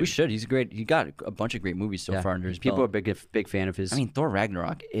episode soon. We should. He's great. He got a bunch of great movies so far under his People belt. are big fan of his. I mean, Thor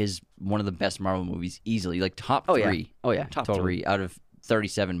Ragnarok is one of the best Marvel movies easily. Like top three. Oh, yeah. Top Totally. 3 out of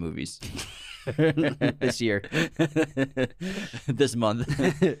 37 movies this year. this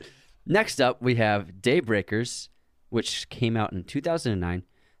month. Next up, we have Daybreakers, which came out in 2009,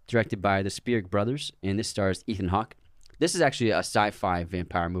 directed by the Spielberg brothers, and this stars Ethan Hawke. This is actually a sci-fi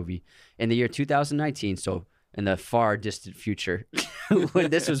vampire movie in the year 2019, so in the far distant future when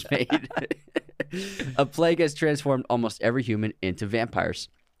this was made. A plague has transformed almost every human into vampires.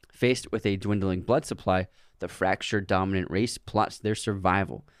 Faced with a dwindling blood supply, the fractured dominant race plots their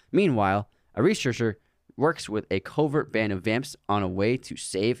survival. Meanwhile, a researcher works with a covert band of vamps on a way to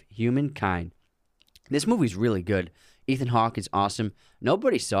save humankind. This movie's really good. Ethan Hawke is awesome.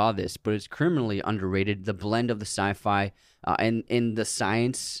 Nobody saw this, but it's criminally underrated. The blend of the sci-fi and in the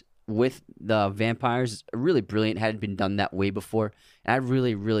science with the vampires is really brilliant. Hadn't been done that way before. And I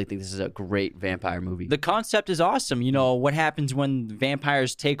really, really think this is a great vampire movie. The concept is awesome. You know, what happens when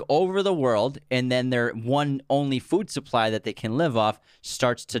vampires take over the world and then their one only food supply that they can live off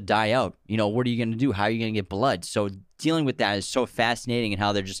starts to die out? You know, what are you going to do? How are you going to get blood? So dealing with that is so fascinating, and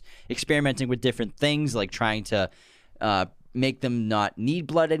how they're just experimenting with different things, like trying to make them not need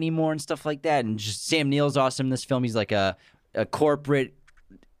blood anymore and stuff like that. And just Sam Neill's awesome in this film. He's like a corporate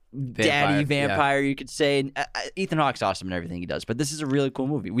daddy vampire, you could say. And, Ethan Hawke's awesome in everything he does, but this is a really cool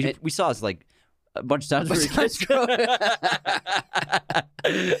movie. We saw this like a bunch of times. It's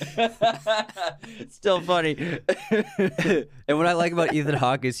still funny. And what I like about Ethan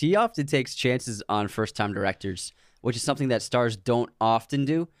Hawke is he often takes chances on first-time directors, which is something that stars don't often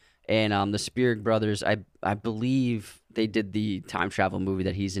do. And the Spielberg brothers, I believe they did the time travel movie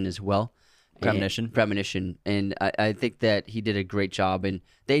that he's in as well. Premonition. And I think that he did a great job, and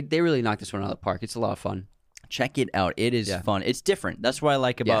they really knocked this one out of the park. It's a lot of fun. Check it out. It is fun. It's different. That's what I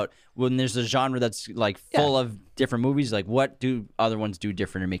like about when there's a genre that's like full of different movies. Like, what do other ones do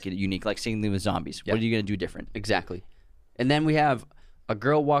different or make it unique? Like same thing with zombies. What are you going to do different? Exactly. And then we have A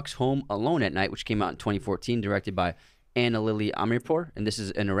Girl Walks Home Alone at Night, which came out in 2014, directed by Anna Lily Amirpour, and this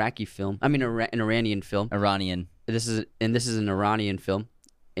is an Iraqi film. I mean, an Iranian film. Iranian. This is an Iranian film,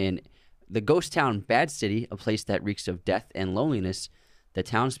 and the ghost town Bad City, a place that reeks of death and loneliness. The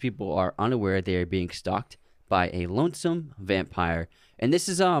townspeople are unaware they are being stalked by a lonesome vampire, and this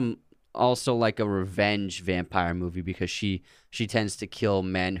is also like a revenge vampire movie because she tends to kill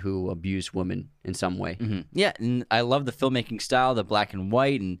men who abuse women in some way. Mm-hmm. Yeah, and I love the filmmaking style, the black and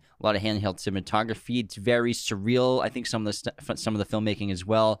white, and a lot of handheld cinematography. It's very surreal. I think some of the filmmaking as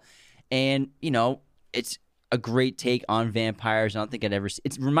well, and you know, it's a great take on vampires. I don't think I'd ever.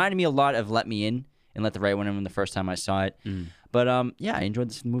 It reminded me a lot of Let Me In and Let the Right One In the first time I saw it. But yeah, I enjoyed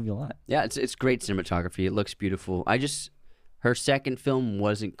this movie a lot. Yeah, it's great cinematography. It looks beautiful. Her second film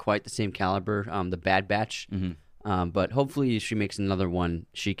wasn't quite the same caliber, The Bad Batch. But hopefully she makes another one.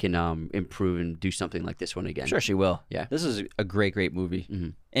 She can improve and do something like this one again. Sure, she will. Yeah. This is a great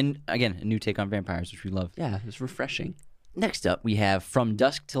movie. And again, a new take on vampires, which we love. Yeah, it's refreshing. Next up, we have From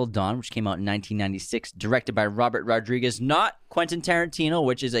Dusk Till Dawn, which came out in 1996, directed by Robert Rodriguez, not Quentin Tarantino,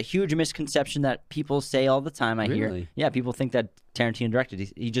 which is a huge misconception that people say all the time, I hear. Yeah, people think that Tarantino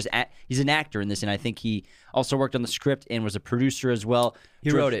directed. He's an actor in this, and I think he also worked on the script and was a producer as well.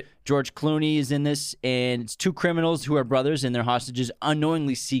 He wrote it. George Clooney is in this, and it's two criminals who are brothers and their hostages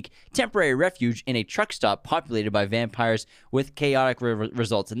unknowingly seek temporary refuge in a truck stop populated by vampires with chaotic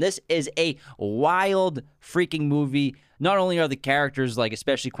results. And this is a wild freaking movie. Not only are the characters, like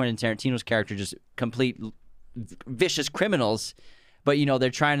especially Quentin Tarantino's character, just complete vicious criminals, but you know, they're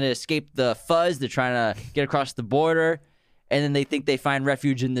trying to escape the fuzz, they're trying to get across the border, and then they think they find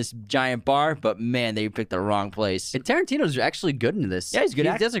refuge in this giant bar, but man, they picked the wrong place. And Tarantino's actually good in this. Yeah, he's good.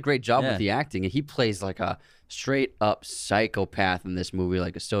 He does a great job Yeah. with the acting, and he plays like a straight up psychopath in this movie,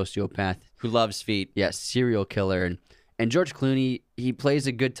 like a sociopath. Who loves feet? Yeah, serial killer. And George Clooney, he plays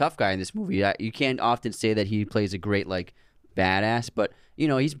a good tough guy in this movie. You can't often say that he plays a great like badass, but you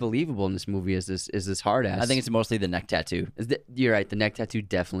know he's believable in this movie as this hard ass. I think it's mostly the neck tattoo. You're right. The neck tattoo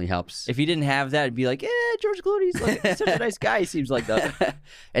definitely helps. If he didn't have that, it'd be like, George Clooney's like such a nice guy. He seems like that.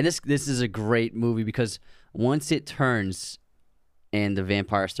 And this is a great movie because once it turns and the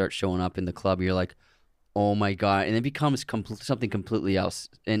vampires start showing up in the club, you're like, oh my god, and it becomes something completely else,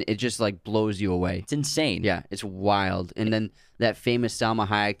 and it just like blows you away. It's insane. Yeah, it's wild. And then that famous Salma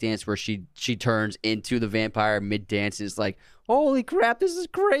Hayek dance where she turns into the vampire mid dance is like, holy crap, this is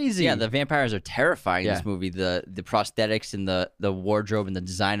crazy. Yeah, the vampires are terrifying in Yeah. this movie. The prosthetics and the wardrobe and the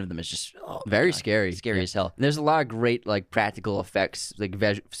design of them is just very scary. Scary Yeah. as hell. And there's a lot of great like practical effects, like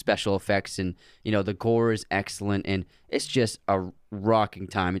special effects, and you know the gore is excellent, and it's just a rocking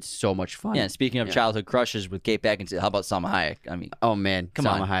time. It's so much fun. Yeah, and speaking of childhood crushes with Kate Beckinsale, how about Salma Hayek? I mean, Oh man, come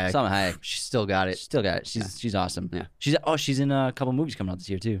Salma on, Hayek. Salma Hayek. She's still got it. Still got it. She's awesome. Yeah. She's in a couple movies coming out this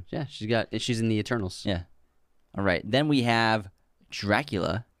year too. Yeah, she's in the Eternals. Yeah. All right. Then we have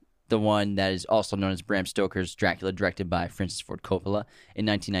Dracula, the one that is also known as Bram Stoker's Dracula, directed by Francis Ford Coppola in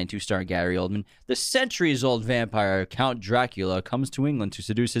 1992, starring Gary Oldman. The centuries-old vampire Count Dracula comes to England to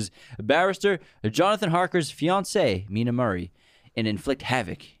seduce his barrister Jonathan Harker's fiancée, Mina Murray, and inflict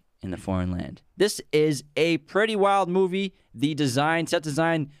havoc in the foreign land. This is a pretty wild movie. The design, set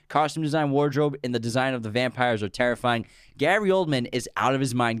design, costume design, wardrobe, and the design of the vampires are terrifying. Gary Oldman is out of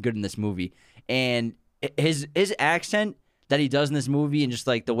his mind good in this movie. And his accent that he does in this movie and just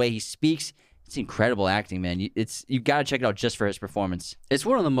like the way he speaks, it's incredible acting, man. You got to check it out just for his performance. It's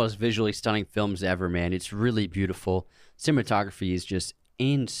one of the most visually stunning films ever, man. It's really beautiful. Cinematography is just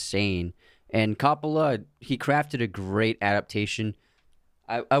insane. And Coppola, he crafted a great adaptation.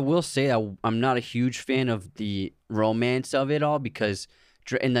 I will say I'm not a huge fan of the romance of it all because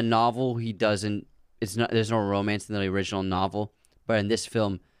in the novel there's no romance in the original novel, but in this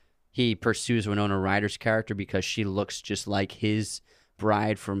film he pursues Winona Ryder's character because she looks just like his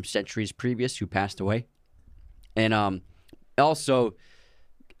bride from centuries previous who passed away. And also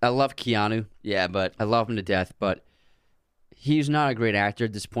I love Keanu. Yeah, but I love him to death, but he's not a great actor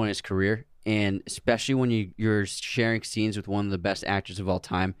at this point in his career. And especially when you're sharing scenes with one of the best actors of all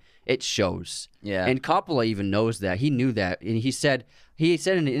time, it shows. Yeah. And Coppola even knows that. He knew that. And he said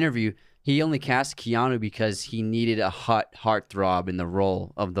in an interview he only cast Keanu because he needed a hot heartthrob in the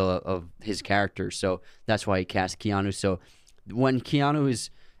role of his character. So that's why he cast Keanu. So when Keanu is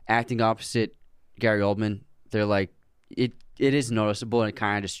acting opposite Gary Oldman, they're like, it is noticeable and it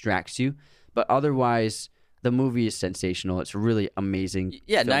kind of distracts you. But otherwise, the movie is sensational. It's really amazing.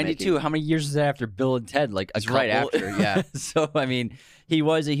 yeah, filmmaking. 92. How many years is that after Bill and Ted? Like It's right after, yeah. So I mean, he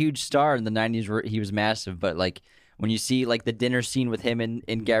was a huge star in the 90s. Where he was massive, but like when you see like the dinner scene with him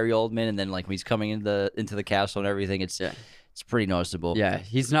and Gary Oldman, and then like when he's coming into the castle and everything, it's pretty noticeable. Yeah,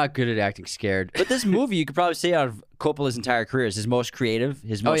 he's not good at acting scared. But this movie, you could probably say out of Coppola's entire career, is his most creative,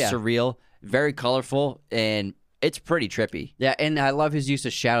 his most surreal, very colorful, and it's pretty trippy. Yeah, and I love his use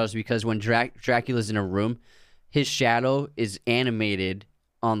of shadows because when Dracula's in a room, his shadow is animated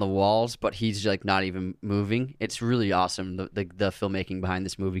on the walls, but he's like not even moving. It's really awesome, the filmmaking behind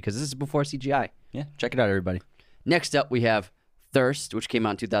this movie, because this is before CGI. Yeah, check it out, everybody. Next up, we have Thirst, which came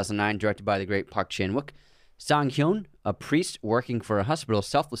out in 2009, directed by the great Park Chan-wook. Sang-hyun, a priest working for a hospital,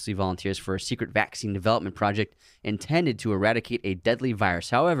 selflessly volunteers for a secret vaccine development project intended to eradicate a deadly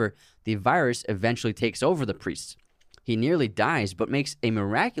virus. However, the virus eventually takes over the priest. He nearly dies, but makes a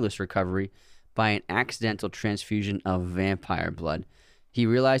miraculous recovery by an accidental transfusion of vampire blood. He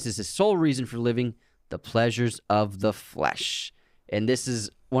realizes his sole reason for living, the pleasures of the flesh. And this is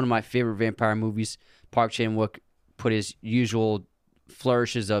one of my favorite vampire movies. Park Chan-wook put his usual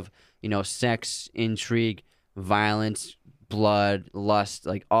flourishes of, sex, intrigue, violence, blood, lust,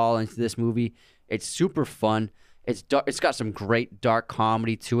 like all into this movie. It's super fun. It's got some great dark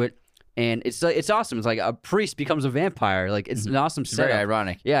comedy to it. And it's awesome. It's like a priest becomes a vampire. Like it's an awesome setup. Very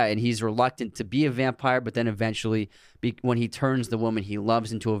ironic. Yeah, and he's reluctant to be a vampire, but then eventually, when he turns the woman he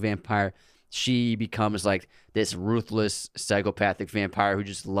loves into a vampire, she becomes like this ruthless, psychopathic vampire who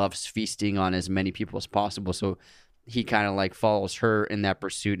just loves feasting on as many people as possible. So he kind of like follows her in that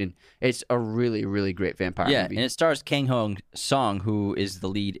pursuit, and it's a really, really great vampire movie. And it stars Kang Hong Song, who is the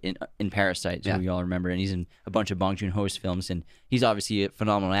lead in Parasite, who we all remember, and he's in a bunch of Bong Joon-ho's films, and he's obviously a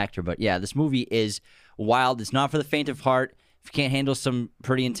phenomenal actor. But yeah, this movie is wild. It's not for the faint of heart. If you can't handle some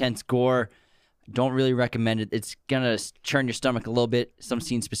pretty intense gore, Don't really recommend it. It's gonna churn your stomach a little bit, some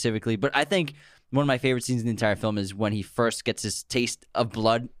scenes specifically. But I think one of my favorite scenes in the entire film is when he first gets his taste of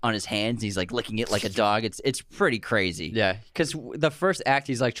blood on his hands. He's like licking it like a dog. It's pretty crazy. Yeah, because the first act,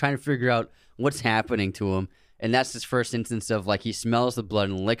 he's like trying to figure out what's happening to him. And that's his first instance of like he smells the blood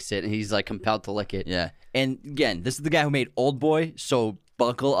and licks it, and he's like compelled to lick it. Yeah. And again, this is the guy who made Old Boy, so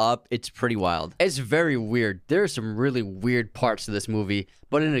buckle up. It's pretty wild. It's very weird. There are some really weird parts of this movie,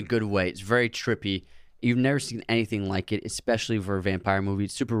 but in a good way. It's very trippy. You've never seen anything like it, especially for a vampire movie.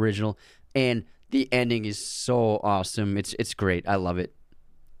 It's super original, and the ending is so awesome. It's great. I love it.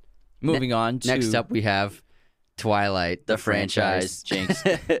 Moving on to... Next up, we have Twilight, the franchise. Jinx.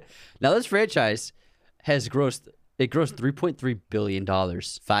 Now, this franchise has grossed $3.3 billion.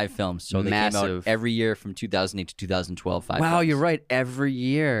 5 films. So they came out every year from 2008 to 2012. 5 Wow, films. you're right. Every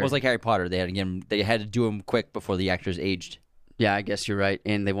year. It was like Harry Potter. They had to do them quick before the actors aged. Yeah, I guess you're right.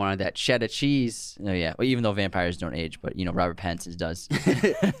 And they wanted that cheddar cheese. Oh yeah. Well, even though vampires don't age, but Robert Pattinson does.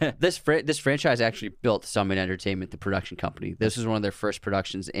 This franchise actually built Summit Entertainment, the production company. This was one of their first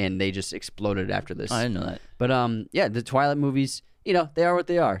productions, and they just exploded after this. Oh, I didn't know that. But yeah, the Twilight movies, they are what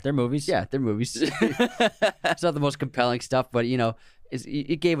they are. They're movies. Yeah, they're movies. It's not the most compelling stuff, but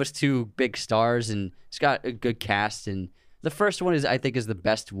it gave us 2 big stars, and it's got a good cast. And the first one I think is the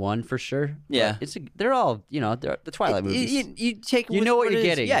best one for sure. Yeah, they're all they're the Twilight movies. You take what you're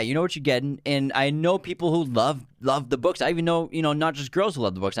getting. Yeah, you know what you're getting. And I know people who love the books. I even know not just girls who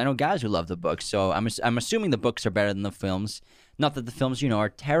love the books. I know guys who love the books. So I'm assuming the books are better than the films. Not that the films are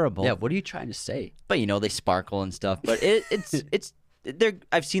terrible. Yeah, what are you trying to say? But they sparkle and stuff. But it's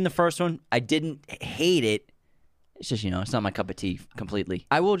I've seen the first one. I didn't hate it. It's just it's not my cup of tea completely.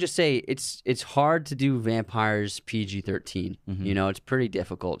 I will just say it's hard to do vampires PG-13. Mm-hmm. It's pretty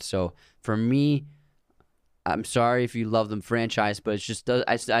difficult. So for me, I'm sorry if you love them franchise, but it's just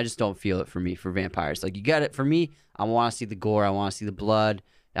I just don't feel it for me for vampires. Like you got it for me. I want to see the gore. I want to see the blood.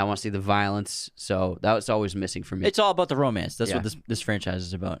 I want to see the violence. So that was always missing for me. It's all about the romance. That's what this franchise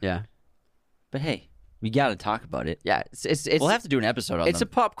is about. Yeah. But hey, we got to talk about it. Yeah, we'll have to do an episode on it. It's a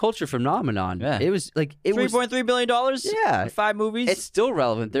pop culture phenomenon. Yeah. It was like $3.3 billion. Yeah, 5 movies. It's still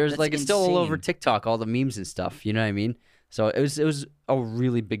relevant. It's insane. Still all over TikTok, all the memes and stuff. You know what I mean? So it was a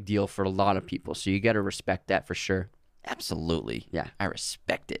really big deal for a lot of people. So you got to respect that for sure. Absolutely. Yeah, I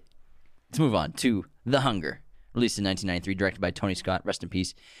respect it. Let's move on to The Hunger. Released in 1993, directed by Tony Scott, rest in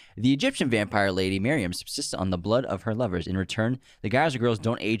peace. The Egyptian vampire lady Miriam subsists on the blood of her lovers. In return, the guys or girls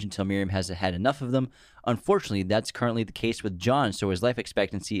don't age until Miriam has had enough of them. Unfortunately, that's currently the case with John, so his life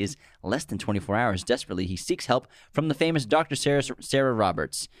expectancy is less than 24 hours. Desperately, he seeks help from the famous Dr. Sarah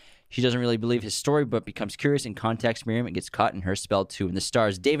Roberts. She doesn't really believe his story, but becomes curious and contacts Miriam and gets caught in her spell too. And the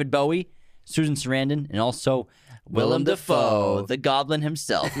stars David Bowie, Susan Sarandon, and also Willem Dafoe, the Goblin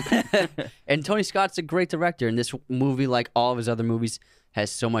himself. And Tony Scott's a great director, and this movie, like all of his other movies,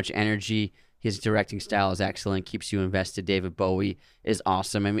 has so much energy. His directing style is excellent, keeps you invested. David Bowie is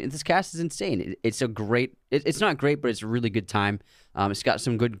awesome. I mean, this cast is insane. It's a great... It's not great, but it's a really good time. It's got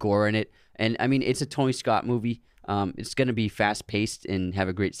some good gore in it. And, I mean, it's a Tony Scott movie. It's going to be fast-paced and have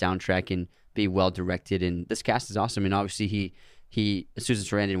a great soundtrack and be well-directed. And this cast is awesome. And obviously, Susan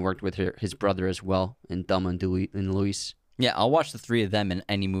Sarandon worked with his brother as well, and Thelma and Louise. Yeah, I'll watch the 3 of them in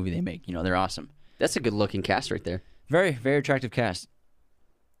any movie they make. They're awesome. That's a good-looking cast right there. Very, very attractive cast.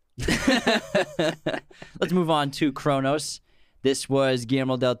 Let's move on to Kronos. This was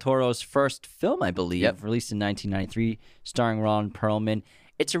Guillermo del Toro's first film, I believe, released in 1993, starring Ron Perlman.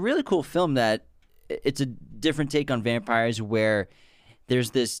 It's a really cool film that it's a different take on vampires where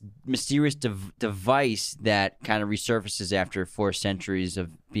there's this mysterious device that kind of resurfaces after 4 centuries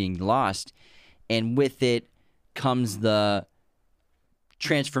of being lost, and with it comes the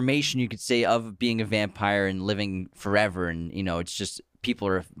transformation, you could say, of being a vampire and living forever. And it's just people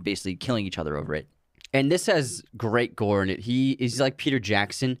are basically killing each other over it. And this has great gore in it. He's like Peter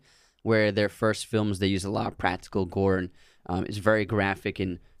Jackson, where their first films they use a lot of practical gore, and it's very graphic.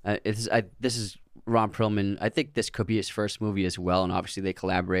 And this is Ron Perlman. I think this could be his first movie as well, and obviously they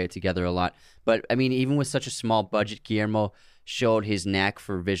collaborated together a lot. But I mean, even with such a small budget, Guillermo showed his knack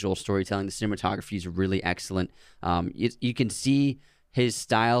for visual storytelling. The cinematography is really excellent. You can see his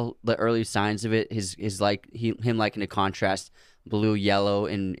style, the early signs of it. Him liking to contrast blue, yellow,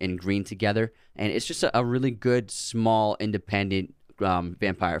 and green together, and it's just a really good, small, independent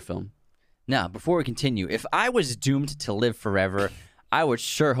vampire film. Now, before we continue, if I was doomed to live forever, I would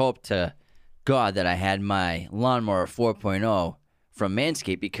sure hope to God that I had my lawnmower 4.0 from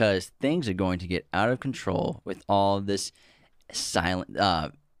Manscaped, because things are going to get out of control with all this silent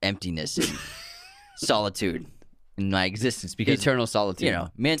emptiness and solitude in my existence because eternal solitude. you know,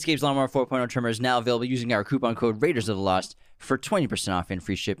 Manscaped's Lawnmower 4.0 trimmer is now available using our coupon code Raiders of the Lost for 20% off and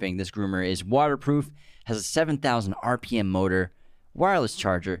free shipping. This groomer is waterproof, has a 7,000 RPM motor, wireless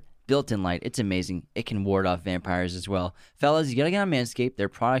charger, built-in light. It's amazing. It can ward off vampires as well. Fellas, you gotta get on Manscaped. Their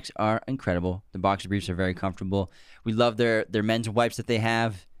products are incredible. The boxer briefs are very comfortable. We love their men's wipes that they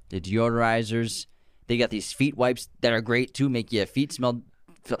have, the deodorizers. They got these feet wipes that are great too, make your feet smell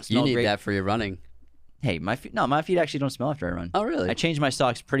You need great. that for your running. Hey, my feet actually don't smell after I run. Oh, really? I change my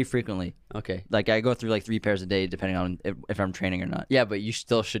socks pretty frequently. Okay. Like I go through like 3 pairs a day depending on if I'm training or not. Yeah, but you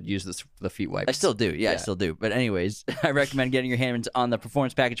still should use the feet wipes. I still do. Yeah, I still do. But anyways, I recommend getting your hands on the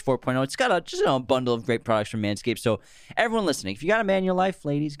Performance Package 4.0. It's got a bundle of great products from Manscaped. So everyone listening, if you got a man in your life,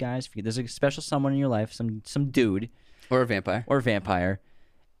 ladies, guys, if there's a special someone in your life, some dude Or a vampire.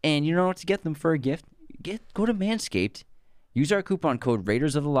 And you don't know what to get them for a gift, go to Manscaped. Use our coupon code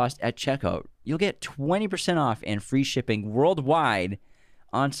Raiders of the Lost at checkout. You'll get 20% off and free shipping worldwide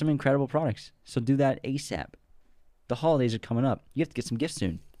on some incredible products. So do that ASAP. The holidays are coming up. You have to get some gifts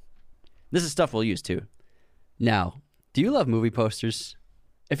soon. This is stuff we'll use too. Now, do you love movie posters?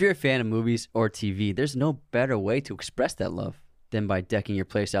 If you're a fan of movies or TV, there's no better way to express that love than by decking your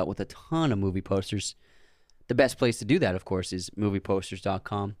place out with a ton of movie posters. The best place to do that, of course, is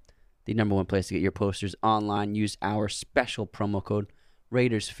movieposters.com. The number one place to get your posters online. Use our special promo code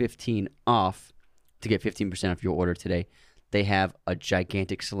Raiders15 off to get 15% off your order today. They have a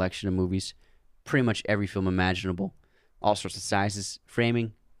gigantic selection of movies, pretty much every film imaginable, all sorts of sizes,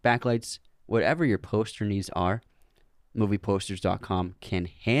 framing, backlights, whatever your poster needs are, movieposters.com can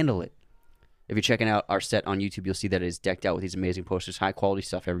handle it. If you're checking out our set on YouTube, you'll see that it is decked out with these amazing posters, high quality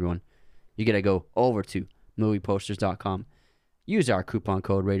stuff, everyone. You got to go over to movieposters.com. Use our coupon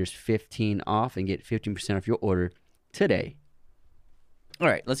code Raiders15 off and get 15% off your order today. All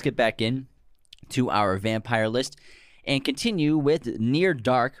right, let's get back in to our vampire list and continue with Near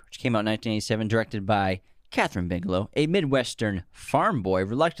Dark, which came out in 1987, directed by Catherine Bigelow. A Midwestern farm boy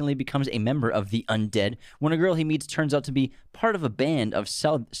reluctantly becomes a member of the undead when a girl he meets turns out to be part of a band of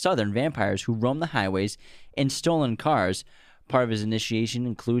southern vampires who roam the highways in stolen cars. Part of his initiation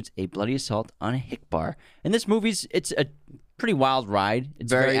includes a bloody assault on a hick bar. And this movie's, it's a pretty wild ride.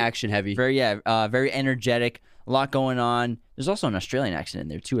 It's very action heavy. Very energetic. A lot going on. There's also an Australian accent in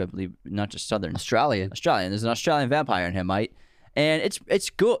there too, I believe, not just Southern. Australian. There's an Australian vampire in him, mate. And it's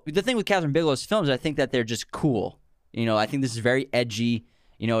cool. The thing with Catherine Bigelow's films, I think that they're just cool. You know, I think this is very edgy.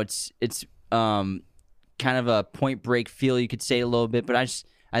 You know, it's kind of a Point Break feel, you could say a little bit. But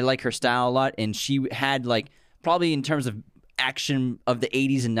I like her style a lot, and she had like probably in terms of action of the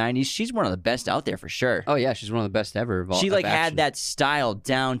 80s and 90s, she's one of the best out there for sure. Oh yeah, she's one of the best ever. She had that style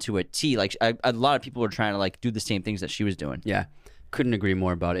down to a T. Like a lot of people were trying to like do the same things that she was doing. Yeah, couldn't agree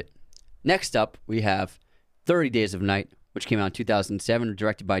more about it. Next up, we have 30 Days of Night, which came out in 2007,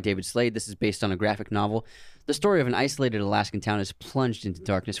 directed by David Slade. This is based on a graphic novel. The story of an isolated Alaskan town is plunged into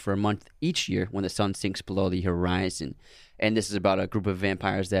darkness for a month each year when the sun sinks below the horizon. And this is about a group of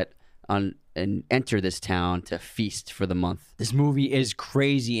vampires that enter this town to feast for the month. This movie is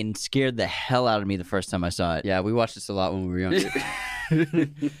crazy and scared the hell out of me the first time I saw it. Yeah, we watched this a lot when we were younger.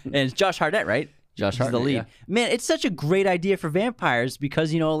 And it's Josh Hartnett, right? Josh Hartnett, the lead. yeah. Man, it's such a great idea for vampires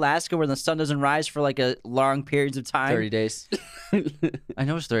because, you know, Alaska where the sun doesn't rise for like a long periods of time. 30 days. I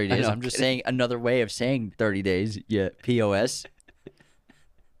know it's 30 days. I'm just saying another way of saying 30 days. Yeah, POS.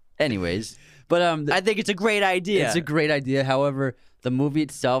 Anyways, but I think it's a great idea. It's a great idea. However, the movie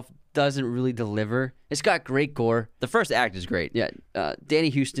itself doesn't really deliver. It's got great gore. The first act is great. Yeah, Danny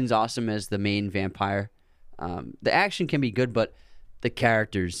Houston's awesome as the main vampire. The action can be good, but the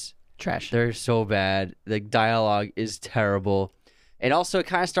characters... trash. They're so bad. The dialogue is terrible, and also it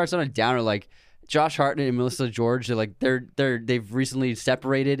kind of starts on a downer. Like Josh Hartnett and Melissa George, they've recently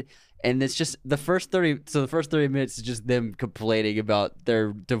separated, and it's just the first 30. So the first 30 minutes is just them complaining about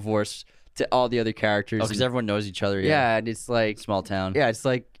their divorce to all the other characters. Oh, because everyone knows each other. Yeah, and it's like small town. Yeah, it's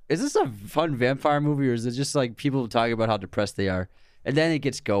like, is this a fun vampire movie, or is it just like people talking about how depressed they are? And then it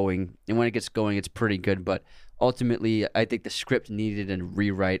gets going, and when it gets going, it's pretty good, but. Ultimately, I think the script needed a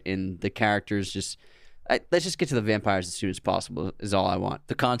rewrite, and the characters just... let's just get to the vampires as soon as possible is all I want.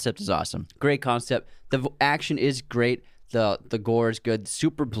 The concept is awesome. Great concept. The action is great. The gore is good.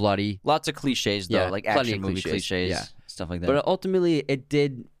 Super bloody. Lots of cliches, though, like action movie cliches, yeah. Stuff like that. But ultimately,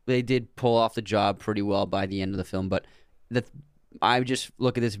 they did pull off the job pretty well by the end of the film, but I just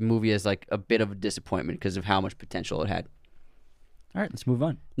look at this movie as like a bit of a disappointment because of how much potential it had. All right, let's move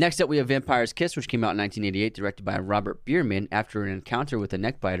on. Next up, we have Vampire's Kiss, which came out in 1988, directed by Robert Bierman. After an encounter with a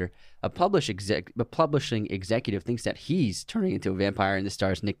neckbiter, a publishing executive thinks that he's turning into a vampire, and this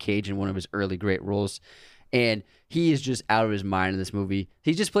stars Nick Cage in one of his early great roles. And he is just out of his mind in this movie.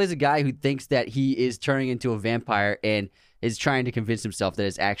 He just plays a guy who thinks that he is turning into a vampire and is trying to convince himself that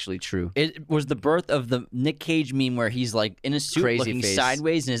it's actually true. It was the birth of the Nick Cage meme where he's like in a suit Crazy looking face.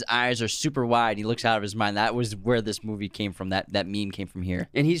 sideways and his eyes are super wide. He looks out of his mind. That was where this movie came from. That meme came from here.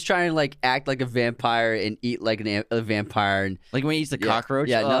 And he's trying to like act like a vampire and eat like a vampire. And Like when he eats the cockroach.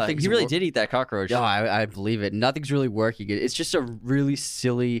 Yeah, nothing's he really did eat that cockroach. no, I believe it. Nothing's really working. It's just a really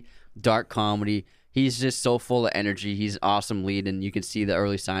silly, dark comedy. He's just so full of energy. He's an awesome lead, and you can see the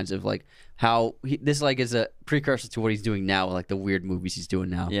early signs of like how this like is a precursor to what he's doing now, like the weird movies he's doing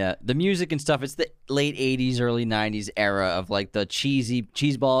now. Yeah, the music and stuff. It's the late '80s, early '90s era of like the cheesy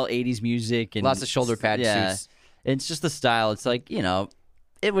cheeseball '80s music and Lots of shoulder pad suits. It's just the style. It's like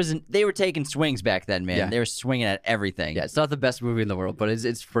it wasn't. They were taking swings back then, man. Yeah. They were swinging at everything. Yeah, it's not the best movie in the world, but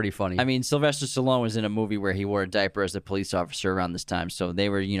it's pretty funny. I mean, Sylvester Stallone was in a movie where he wore a diaper as a police officer around this time, so they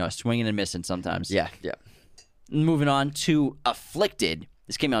were swinging and missing sometimes. yeah. Moving on to Afflicted.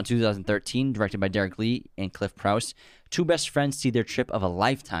 This came out in 2013, directed by Derek Lee and Cliff Prowse. Two best friends see their trip of a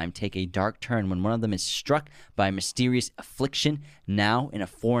lifetime take a dark turn when one of them is struck by a mysterious affliction. Now, in a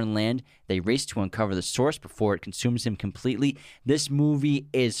foreign land, they race to uncover the source before it consumes him completely. This movie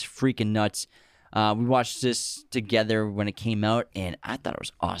is freaking nuts. We watched this together when it came out, and I thought it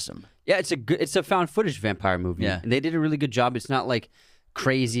was awesome. Yeah, it's a found footage vampire movie. Yeah. And they did a really good job. It's not like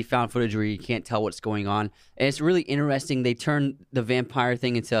crazy found footage where you can't tell what's going on. And it's really interesting. They turn the vampire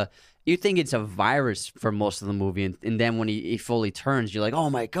thing into, you think it's a virus for most of the movie, and then when he fully turns, you're like, oh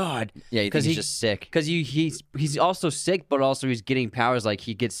my god. Yeah, because he's just sick. Because he's also sick, but also he's getting powers. Like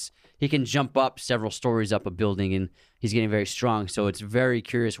he can jump up several stories up a building, and he's getting very strong. So it's very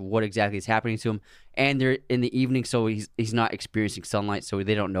curious what exactly is happening to him. And they're in the evening, so he's not experiencing sunlight, so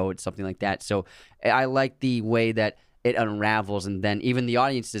they don't know it's something like that. So I like the way that it unravels, and then even the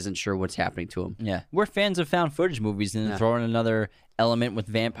audience isn't sure what's happening to him. Yeah, we're fans of found footage movies, and throw in another element with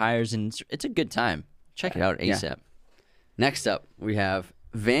vampires, and it's a good time. Check it out ASAP. Yeah. Next up, we have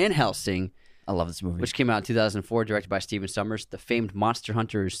Van Helsing, I love this movie. which came out in 2004, directed by Stephen Sommers. The famed monster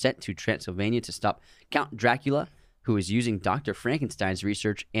hunter is sent to Transylvania to stop Count Dracula, who is using Dr. Frankenstein's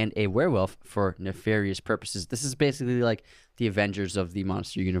research and a werewolf for nefarious purposes. This is basically like the Avengers of the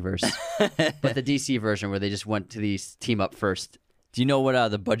monster universe, but the DC version where they just went to these team up first. Do you know what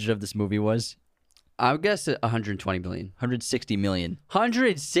the budget of this movie was? I would guess 120 million. 160 million.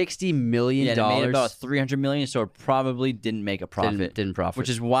 $160 million. Yeah, it made about 300 million, so it probably didn't make a profit. Didn't profit. Which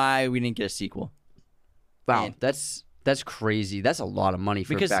is why we didn't get a sequel. wow, and- that's crazy. That's a lot of money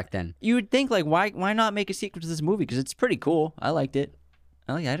for Because back then. You would think, like, why not make a sequel to this movie? Because it's pretty cool. I liked it.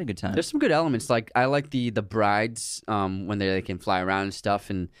 I had a good time. There's some good elements. Like I like the brides when they can fly around and stuff,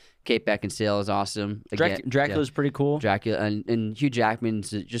 and Kate Beckinsale is awesome. Dracula's pretty cool. Dracula and Hugh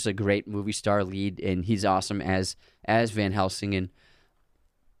Jackman's just a great movie star lead, and he's awesome as Van Helsing. And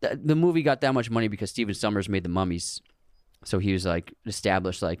the movie got that much money because Stephen Sommers made The Mummies, so he was like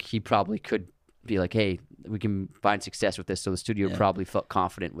established. Like he probably could be like, hey, we can find success with this. So the studio probably felt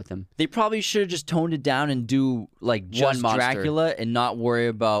confident with him. They probably should have just toned it down and do like just monster. Dracula and not worry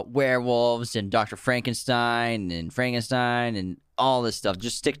about werewolves and Dr. Frankenstein and all this stuff.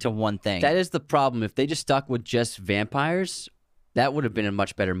 Just stick to one thing. That is the problem. If they just stuck with just vampires, that would have been a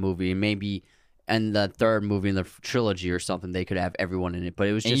much better movie. And maybe in the third movie in the trilogy or something, they could have everyone in it. But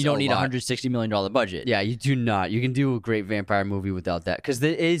it was just you don't need a $160 million budget. Yeah, you do not. You can do a great vampire movie without that, because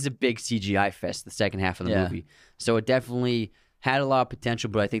it is a big CGI fest, the second half of the movie. So it definitely had a lot of potential,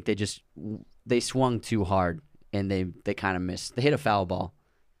 but I think they swung too hard, and they kind of missed. They hit a foul ball.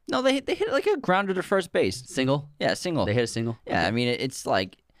 No, they hit like a grounder to first base. Single? Yeah, single. They hit a single? Yeah, I mean, it's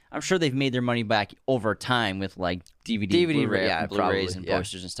like, I'm sure they've made their money back over time with like DVD Blu-ray, yeah, Blu-rays probably, and yeah.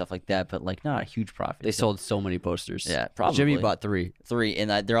 posters and stuff like that, but like not a huge profit. They sold so many posters. Yeah, probably. Jimmy bought 3.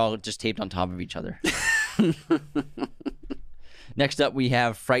 And they're all just taped on top of each other. Next up, we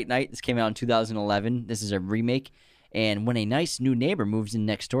have Fright Night. This came out in 2011. This is a remake. And when a nice new neighbor moves in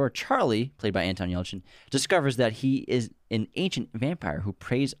next door, Charlie, played by Anton Yelchin, discovers that he is an ancient vampire who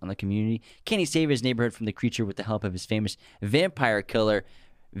preys on the community. Can he save his neighborhood from the creature with the help of his famous vampire killer,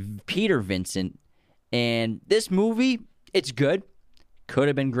 Peter Vincent? And this movie, it's good. Could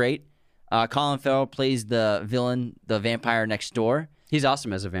have been great. Colin Farrell plays the villain, the vampire next door. He's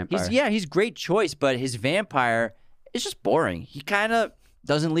awesome as a vampire. He's great choice, but his vampire is just boring. He kind of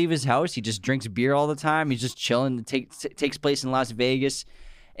doesn't leave his house. He just drinks beer all the time. He's just chilling. It takes place in Las Vegas.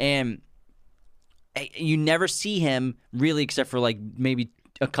 And you never see him really, except for like maybe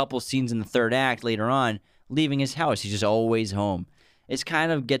a couple scenes in the third act later on, leaving his house. He's just always home. It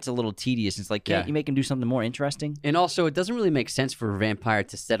kind of gets a little tedious. It's like, can't you make him do something more interesting? And also, it doesn't really make sense for a vampire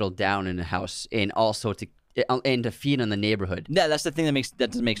to settle down in a house and also to and to feed on the neighborhood. Yeah, that's the thing that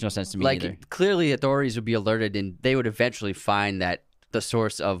makes no sense to me either. Clearly, authorities would be alerted, and they would eventually find that the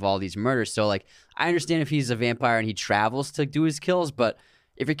source of all these murders. So, like, I understand if he's a vampire and he travels to do his kills, but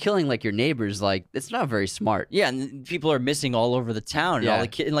if you're killing like your neighbors, like, it's not very smart. Yeah, and people are missing all over the town, and all the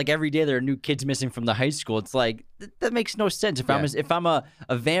kids, and like every day there are new kids missing from the high school. It's like that makes no sense. If I'm a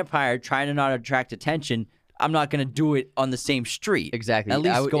vampire trying to not attract attention, I'm not going to do it on the same street. Exactly. At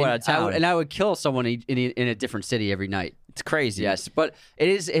least go out of town. I would kill someone in a different city every night. It's crazy. Yes, but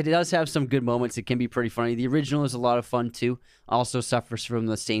it does have some good moments. It can be pretty funny. The original is a lot of fun too. Also suffers from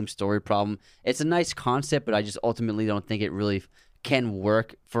the same story problem. It's a nice concept, but I just ultimately don't think it really can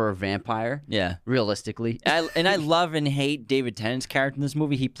work for a vampire. Yeah. Realistically. I love and hate David Tennant's character in this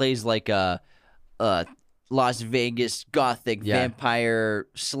movie. He plays like a Las Vegas gothic vampire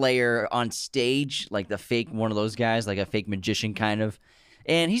slayer on stage, like one of those guys, like a fake magician kind of.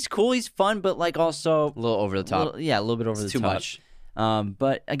 And he's cool, he's fun, but like also a little over the top. A little bit over the top. Too much.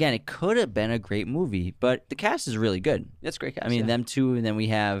 But again, it could have been a great movie, but the cast is really good. That's great cast. I mean, them two, and then we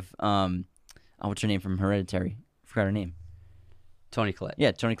have what's her name from Hereditary? I forgot her name. Toni Collette.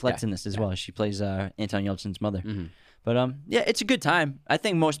 Yeah, Toni Collette's in this as well. She plays Anton Yelchin's mother. Mm-hmm. But yeah, it's a good time. I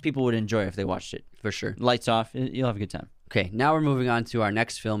think most people would enjoy it if they watched it. For sure. Lights off, you'll have a good time. Okay, now we're moving on to our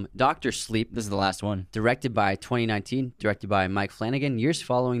next film, Dr. Sleep. This is the last one. Directed by 2019, directed by Mike Flanagan. Years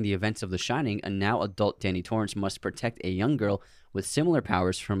following the events of The Shining, a now adult Danny Torrance must protect a young girl with similar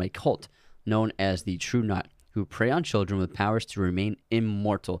powers from a cult known as the True Knot, who prey on children with powers to remain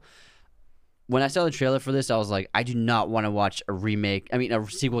immortal. When I saw the trailer for this, I was like, I do not want to watch a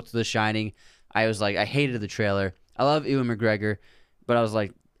sequel to The Shining. I was like, I hated the trailer. I love Ewan McGregor, but I was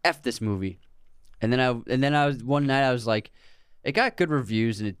like, F this movie. And then I was one night I was like, it got good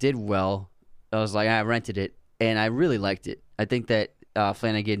reviews and it did well. I was like, I rented it and I really liked it. I think that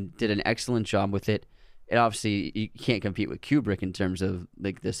Flanagan did an excellent job with it. And obviously you can't compete with Kubrick in terms of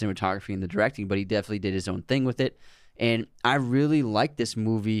like the cinematography and the directing, but he definitely did his own thing with it. And I really like this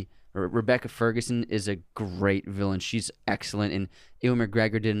movie. Rebecca Ferguson is a great villain. She's excellent, and Ewan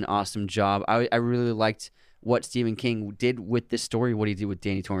McGregor did an awesome job. I really liked what Stephen King did with this story, what he did with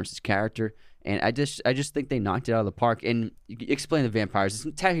Danny Torrance's character, and I just think they knocked it out of the park. And explain the vampires.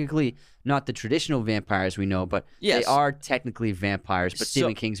 It's technically not the traditional vampires we know, but they are technically vampires, but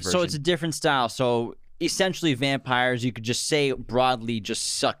Stephen King's version. So it's a different style. So essentially vampires, you could just say broadly,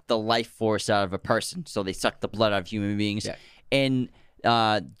 just suck the life force out of a person. So they suck the blood out of human beings. Yeah. And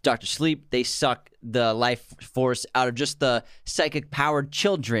Dr. Sleep, they suck the life force out of just the psychic powered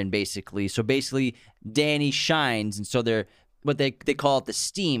children, basically. So basically Danny shines, and so they're what they call it the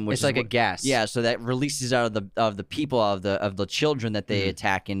steam, which it's like a gas. Yeah, so that releases out of the people of the children that they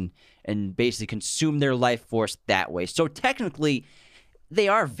attack and basically consume their life force that way. So technically they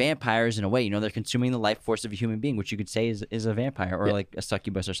are vampires in a way. You know, they're consuming the life force of a human being, which you could say is a vampire or like a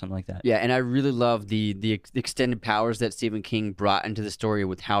succubus or something like that. Yeah, and I really love the extended powers that Stephen King brought into the story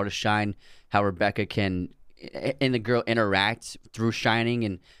with how to shine, how Rebecca and the girl interact through shining,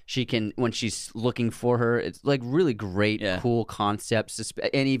 and she can, when she's looking for her, it's like really great, cool concepts.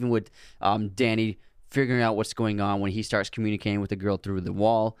 And even with Danny figuring out what's going on when he starts communicating with the girl through the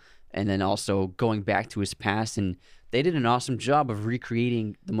wall, and then also going back to his past. And they did an awesome job of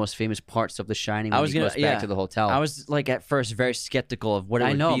recreating the most famous parts of The Shining when he goes back to the hotel. I was like at first very skeptical of what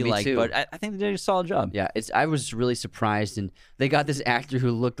it would be like, but I think they did a solid job. Yeah, I was really surprised, and they got this actor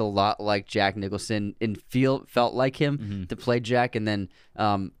who looked a lot like Jack Nicholson and felt like him to play Jack, and then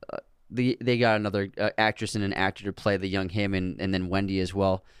they got another actress and an actor to play the young him, and then Wendy as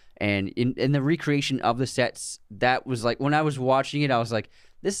well. And in the recreation of the sets, that was like, when I was watching it, I was like,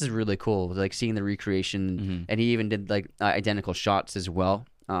 this is really cool, like seeing the recreation. And he even did like identical shots as well,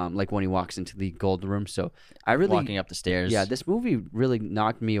 like when he walks into the gold room. So I really walking up the stairs. Yeah, this movie really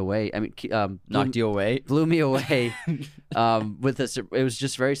knocked me away. I mean, knocked you away, blew me away. With this, it was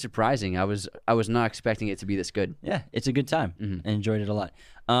just very surprising. I was not expecting it to be this good. Yeah, it's a good time. I enjoyed it a lot.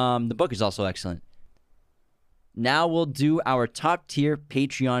 The book is also excellent. Now we'll do our top tier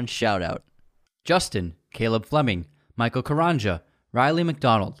Patreon shout out. Justin, Caleb Fleming, Michael Karanja, Riley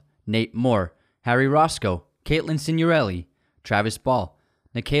McDonald, Nate Moore, Harry Roscoe, Caitlin Signorelli, Travis Ball,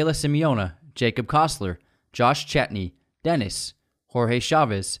 Nikayla Simeona, Jacob Kostler, Josh Chetney, Dennis, Jorge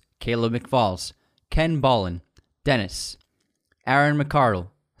Chavez, Caleb McFalls, Ken Ballin, Dennis, Aaron McCardle,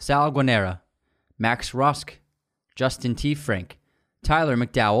 Sal Guanera, Max Rosk, Justin T. Frank, Tyler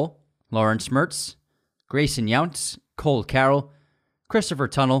McDowell, Lawrence Mertz, Grayson Younts, Cole Carroll, Christopher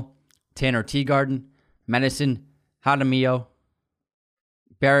Tunnel, Tanner Teagarden, Madison Hadamio,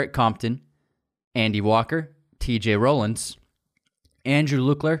 Barrett Compton, Andy Walker, TJ Rollins, Andrew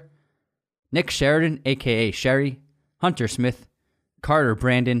Luckler, Nick Sheridan, a.k.a. Sherry, Hunter Smith, Carter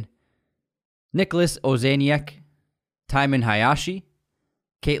Brandon, Nicholas Ozaniak, Timon Hayashi,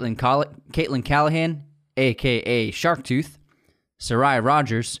 Caitlin Callahan, a.k.a. Sharktooth, Sarai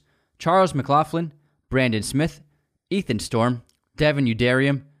Rogers, Charles McLaughlin, Brandon Smith, Ethan Storm, Devin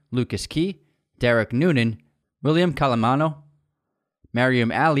Udarium, Lucas Key, Derek Noonan, William Calamano,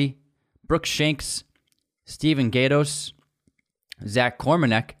 Mariam Ali, Brooke Shanks, Stephen Gatos, Zach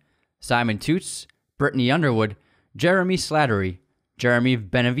Cormanek, Simon Toots, Brittany Underwood, Jeremy Slattery, Jeremy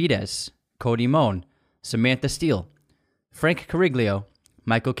Benavides, Cody Moan, Samantha Steele, Frank Cariglio,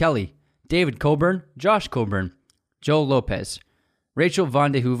 Michael Kelly, David Coburn, Josh Coburn, Joe Lopez, Rachel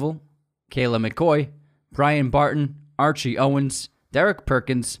Von de Heuvel, Kayla McCoy, Brian Barton, Archie Owens, Derek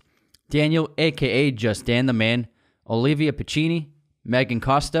Perkins, Daniel a.k.a. Just Dan the Man, Olivia Piccini, Megan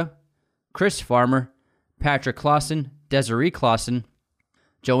Costa, Chris Farmer, Patrick Clausen, Desiree Clausen,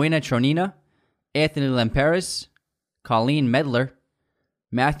 Joanna Tronina, Anthony Lemperis, Colleen Medler,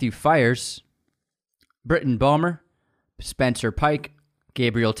 Matthew Fires, Britton Balmer, Spencer Pike,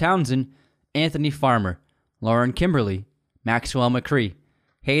 Gabriel Townsend, Anthony Farmer, Lauren Kimberly, Maxwell McCree,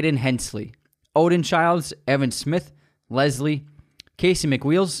 Hayden Hensley, Odin Childs, Evan Smith, Leslie, Casey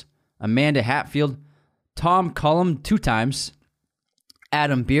McWheels, Amanda Hatfield, Tom Cullum 2 times,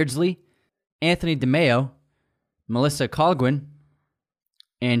 Adam Beardsley, Anthony DeMeo, Melissa Colgwin,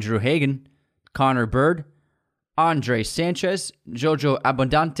 Andrew Hagan, Connor Bird, Andre Sanchez, Jojo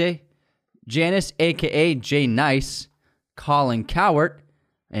Abundante, Janice a.k.a. Jay Nice, Colin Cowart,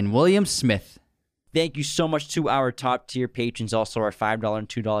 and William Smith. Thank you so much to our top tier patrons, also our $5 and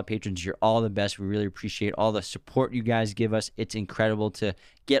 $2 patrons. You're all the best. We really appreciate all the support you guys give us. It's incredible to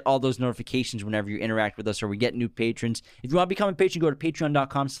get all those notifications whenever you interact with us or we get new patrons. If you want to become a patron, go to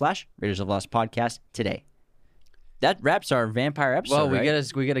patreon.com/Raiders of the Lost Podcast today. That wraps our vampire episode. Well, we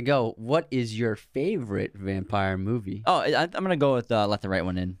right? gotta go. What is your favorite vampire movie? Oh, I'm gonna go with Let the Right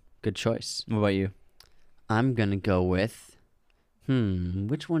One In. Good choice. What about you? I'm gonna go with.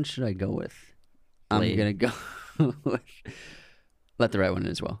 Which one should I go with? Blade. I'm gonna go with Let the Right One In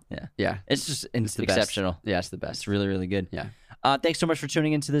as well. Yeah. It's just It's the exceptional. best. Yeah, it's the best. It's really, really good. Yeah. Thanks so much for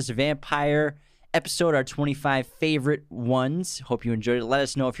tuning into this vampire episode, our 25 favorite ones. Hope you enjoyed it. Let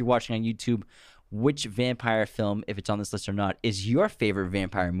us know if you're watching on YouTube which vampire film, if it's on this list or not, is your favorite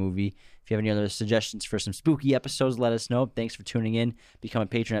vampire movie. If you have any other suggestions for some spooky episodes, let us know. Thanks for tuning in. Become a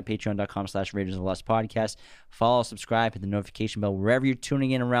patron at patreon.com/Raiders of the Lost Podcast. Follow, subscribe, hit the notification bell wherever you're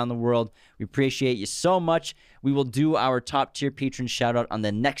tuning in around the world. We appreciate you so much. We will do our top tier patron shout out on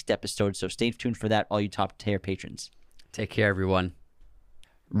the next episode, so stay tuned for that, all you top tier patrons. Take care, everyone.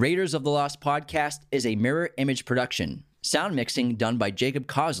 Raiders of the Lost Podcast is a mirror image production. Sound mixing done by Jacob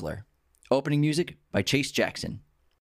Kosler. Opening music by Chase Jackson.